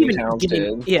Karl Anthony Towns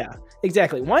did. Yeah,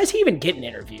 exactly. Why is he even getting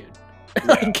interviewed?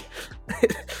 Yeah.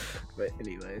 But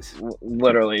anyways.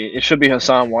 Literally, it should be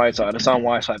Hassan Whiteside. Hassan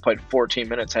Whiteside played 14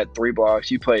 minutes, had 3 blocks.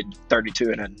 You played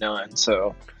 32 and had none.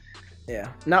 So,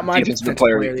 yeah. Not my defensive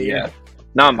player of the year. Yeah.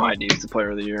 Not my defensive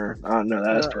player of the year. Oh, no,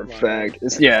 that's perfect.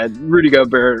 Rudy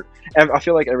Gobert. I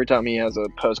feel like every time he has a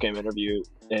post-game interview,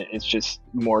 it's just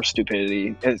more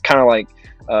stupidity. It's kind of like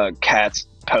Kat's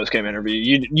post-game interview.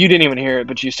 You didn't even hear it,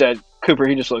 but you said, Cooper,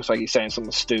 he just looks like he's saying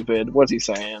something stupid. What's he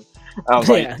saying? I was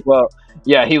like, well,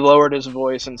 yeah, he lowered his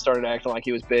voice and started acting like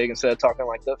he was big instead of talking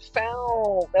like the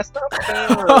foul. That's not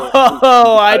fair.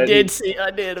 I did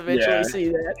eventually see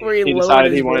that. Where he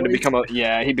decided he wanted to become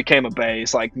he became a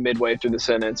base like midway through the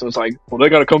sentence. It was like, well, they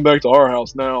got to come back to our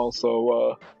house now,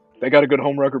 so they got a good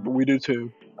home record, but we do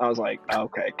too. I was like,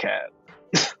 okay, Cat.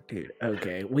 Dude,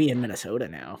 okay, we in Minnesota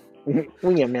now.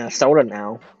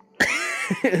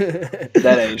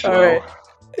 That aged well. Right.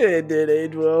 It did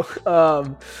age well.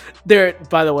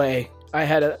 By the way, I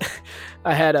had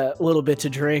a little bit to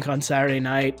drink on Saturday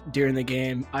night during the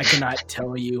game. I cannot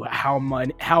tell you how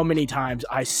many times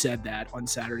I said that on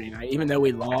Saturday night, even though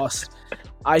we lost.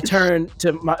 I turned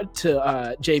to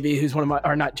JB, who's one of my,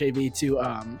 or not JB, to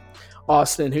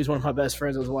Austin, who's one of my best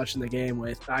friends I was watching the game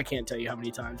with. I can't tell you how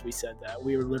many times we said that.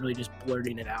 We were literally just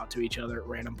blurting it out to each other at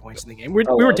random points in the game. We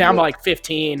were down by like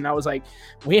 15, and I was like,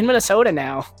 we in Minnesota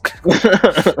now.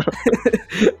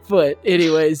 But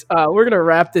anyways, we're going to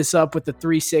wrap this up with the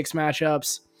 3-6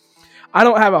 matchups. I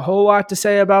don't have a whole lot to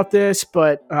say about this,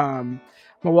 but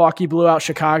Milwaukee blew out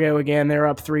Chicago again. They're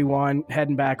up 3-1,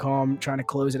 heading back home, trying to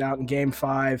close it out in Game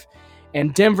 5.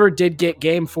 And Denver did get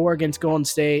Game 4 against Golden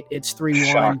State. It's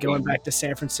 3-1 going back to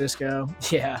San Francisco.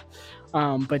 Yeah.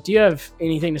 But do you have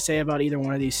anything to say about either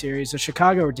one of these series? Does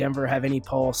Chicago or Denver have any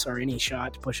pulse or any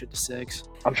shot to push it to 6?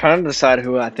 I'm trying to decide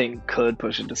who I think could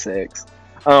push it to 6.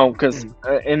 Because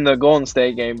in the Golden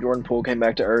State game, Jordan Poole came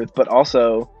back to earth, but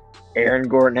also Aaron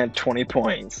Gordon had 20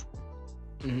 points.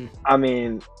 Mm-hmm. I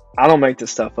mean, I don't make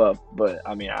this stuff up, but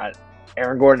I mean,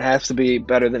 Aaron Gordon has to be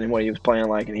better than what he was playing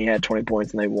like, and he had 20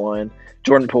 points and they won.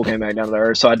 Jordan Poole came back down to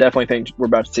earth, so I definitely think we're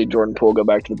about to see Jordan Poole go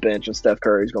back to the bench, and Steph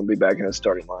Curry's going to be back in his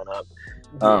starting lineup.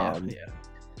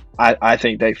 I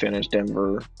think they finished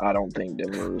Denver. I don't think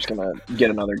Denver is going to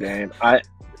get another game.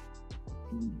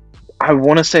 I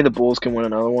want to say the Bulls can win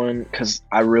another one because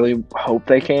I really hope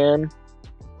they can,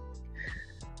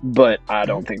 but I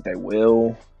don't think they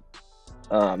will.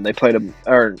 They played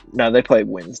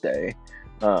Wednesday.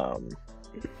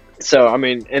 So I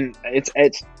mean, and it's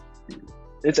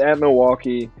at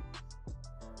Milwaukee.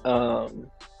 No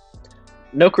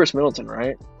Chris Middleton,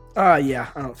 right? Yeah,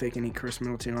 I don't think any Chris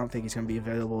Middleton. I don't think he's going to be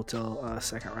available till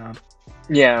second round.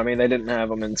 Yeah, I mean they didn't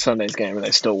have him in Sunday's game, and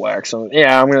they still waxed him.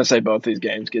 Yeah, I'm going to say both these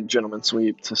games get gentlemen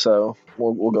sweeps. So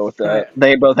we'll go with that.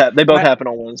 They both happen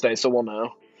on Wednesday, so we'll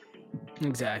know.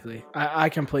 Exactly, I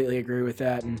completely agree with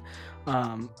that. And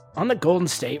on the Golden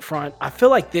State front, I feel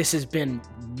like this has been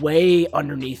way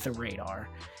underneath the radar.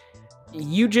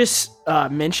 You just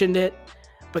mentioned it,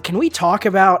 but can we talk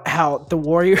about how the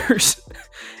Warriors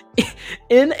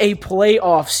in a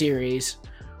playoff series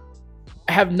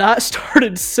have not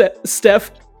started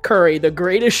Steph Curry, the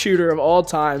greatest shooter of all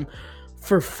time,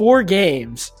 for 4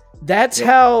 games? That's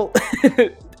how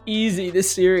easy this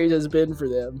series has been for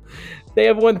them. They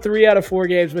have won 3 out of 4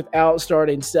 games without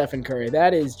starting Stephen Curry.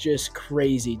 That is just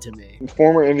crazy to me.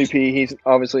 Former MVP, he's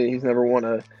never won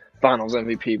a Finals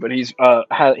MVP, but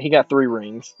he got 3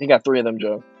 rings. He got 3 of them,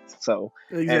 Joe. So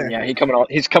exactly. And yeah,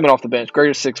 he's coming off the bench.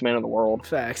 Greatest 6 man in the world.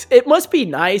 Facts. It must be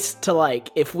nice to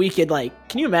if we could can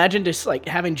you imagine just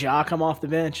having Ja come off the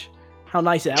bench? How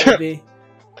nice that would be.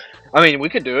 I mean, we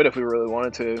could do it if we really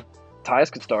wanted to.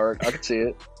 Tyus could start. I could see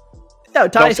it. No,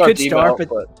 Tyus could start,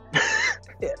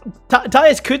 but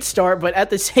Tyus could start, but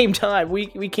at the same time, we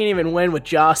can't even win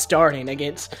with Ja starting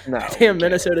against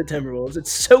Minnesota Timberwolves.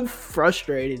 It's so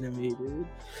frustrating to me, dude.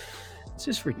 It's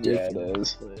just ridiculous. Yeah, it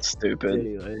is. It's stupid.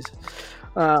 Anyways,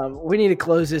 we need to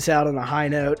close this out on a high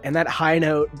note, and that high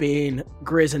note being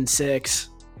Grizz and 6.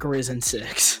 Grizz and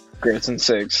 6. Grizz and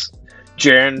 6.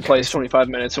 Jaren plays 25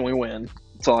 minutes and we win.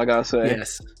 That's all I gotta say.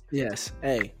 Yes.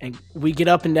 Hey, and we get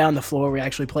up and down the floor. We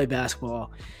actually play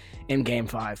basketball in Game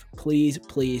 5. Please.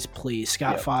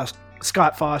 Scott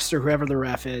Foster, whoever the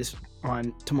ref is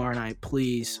on tomorrow night,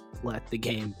 please let the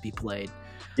game be played.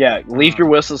 Yeah, leave your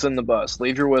whistles in the bus.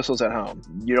 Leave your whistles at home.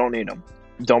 You don't need them.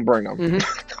 Don't bring them.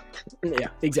 Mm-hmm. Yeah,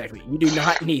 exactly. You do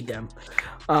not need them.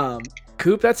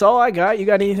 Coop, that's all I got. You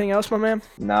got anything else, my man?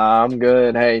 Nah, I'm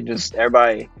good. Hey, just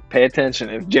everybody pay attention.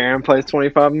 If Jaren plays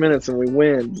 25 minutes and we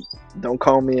win, don't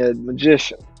call me a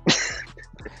magician.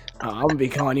 I'm going to be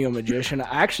calling you a magician.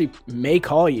 I actually may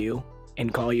call you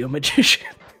and call you a magician.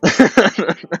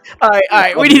 All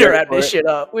right. We need to wrap this shit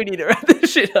up.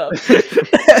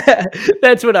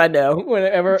 That's what I know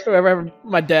whenever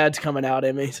my dad's coming out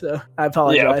at me. So I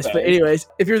apologize. But anyways,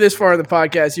 if you're this far in the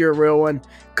podcast, you're a real one.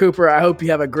 Cooper, I hope you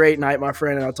have a great night, my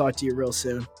friend, and I'll talk to you real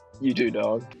soon. You too,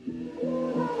 dog.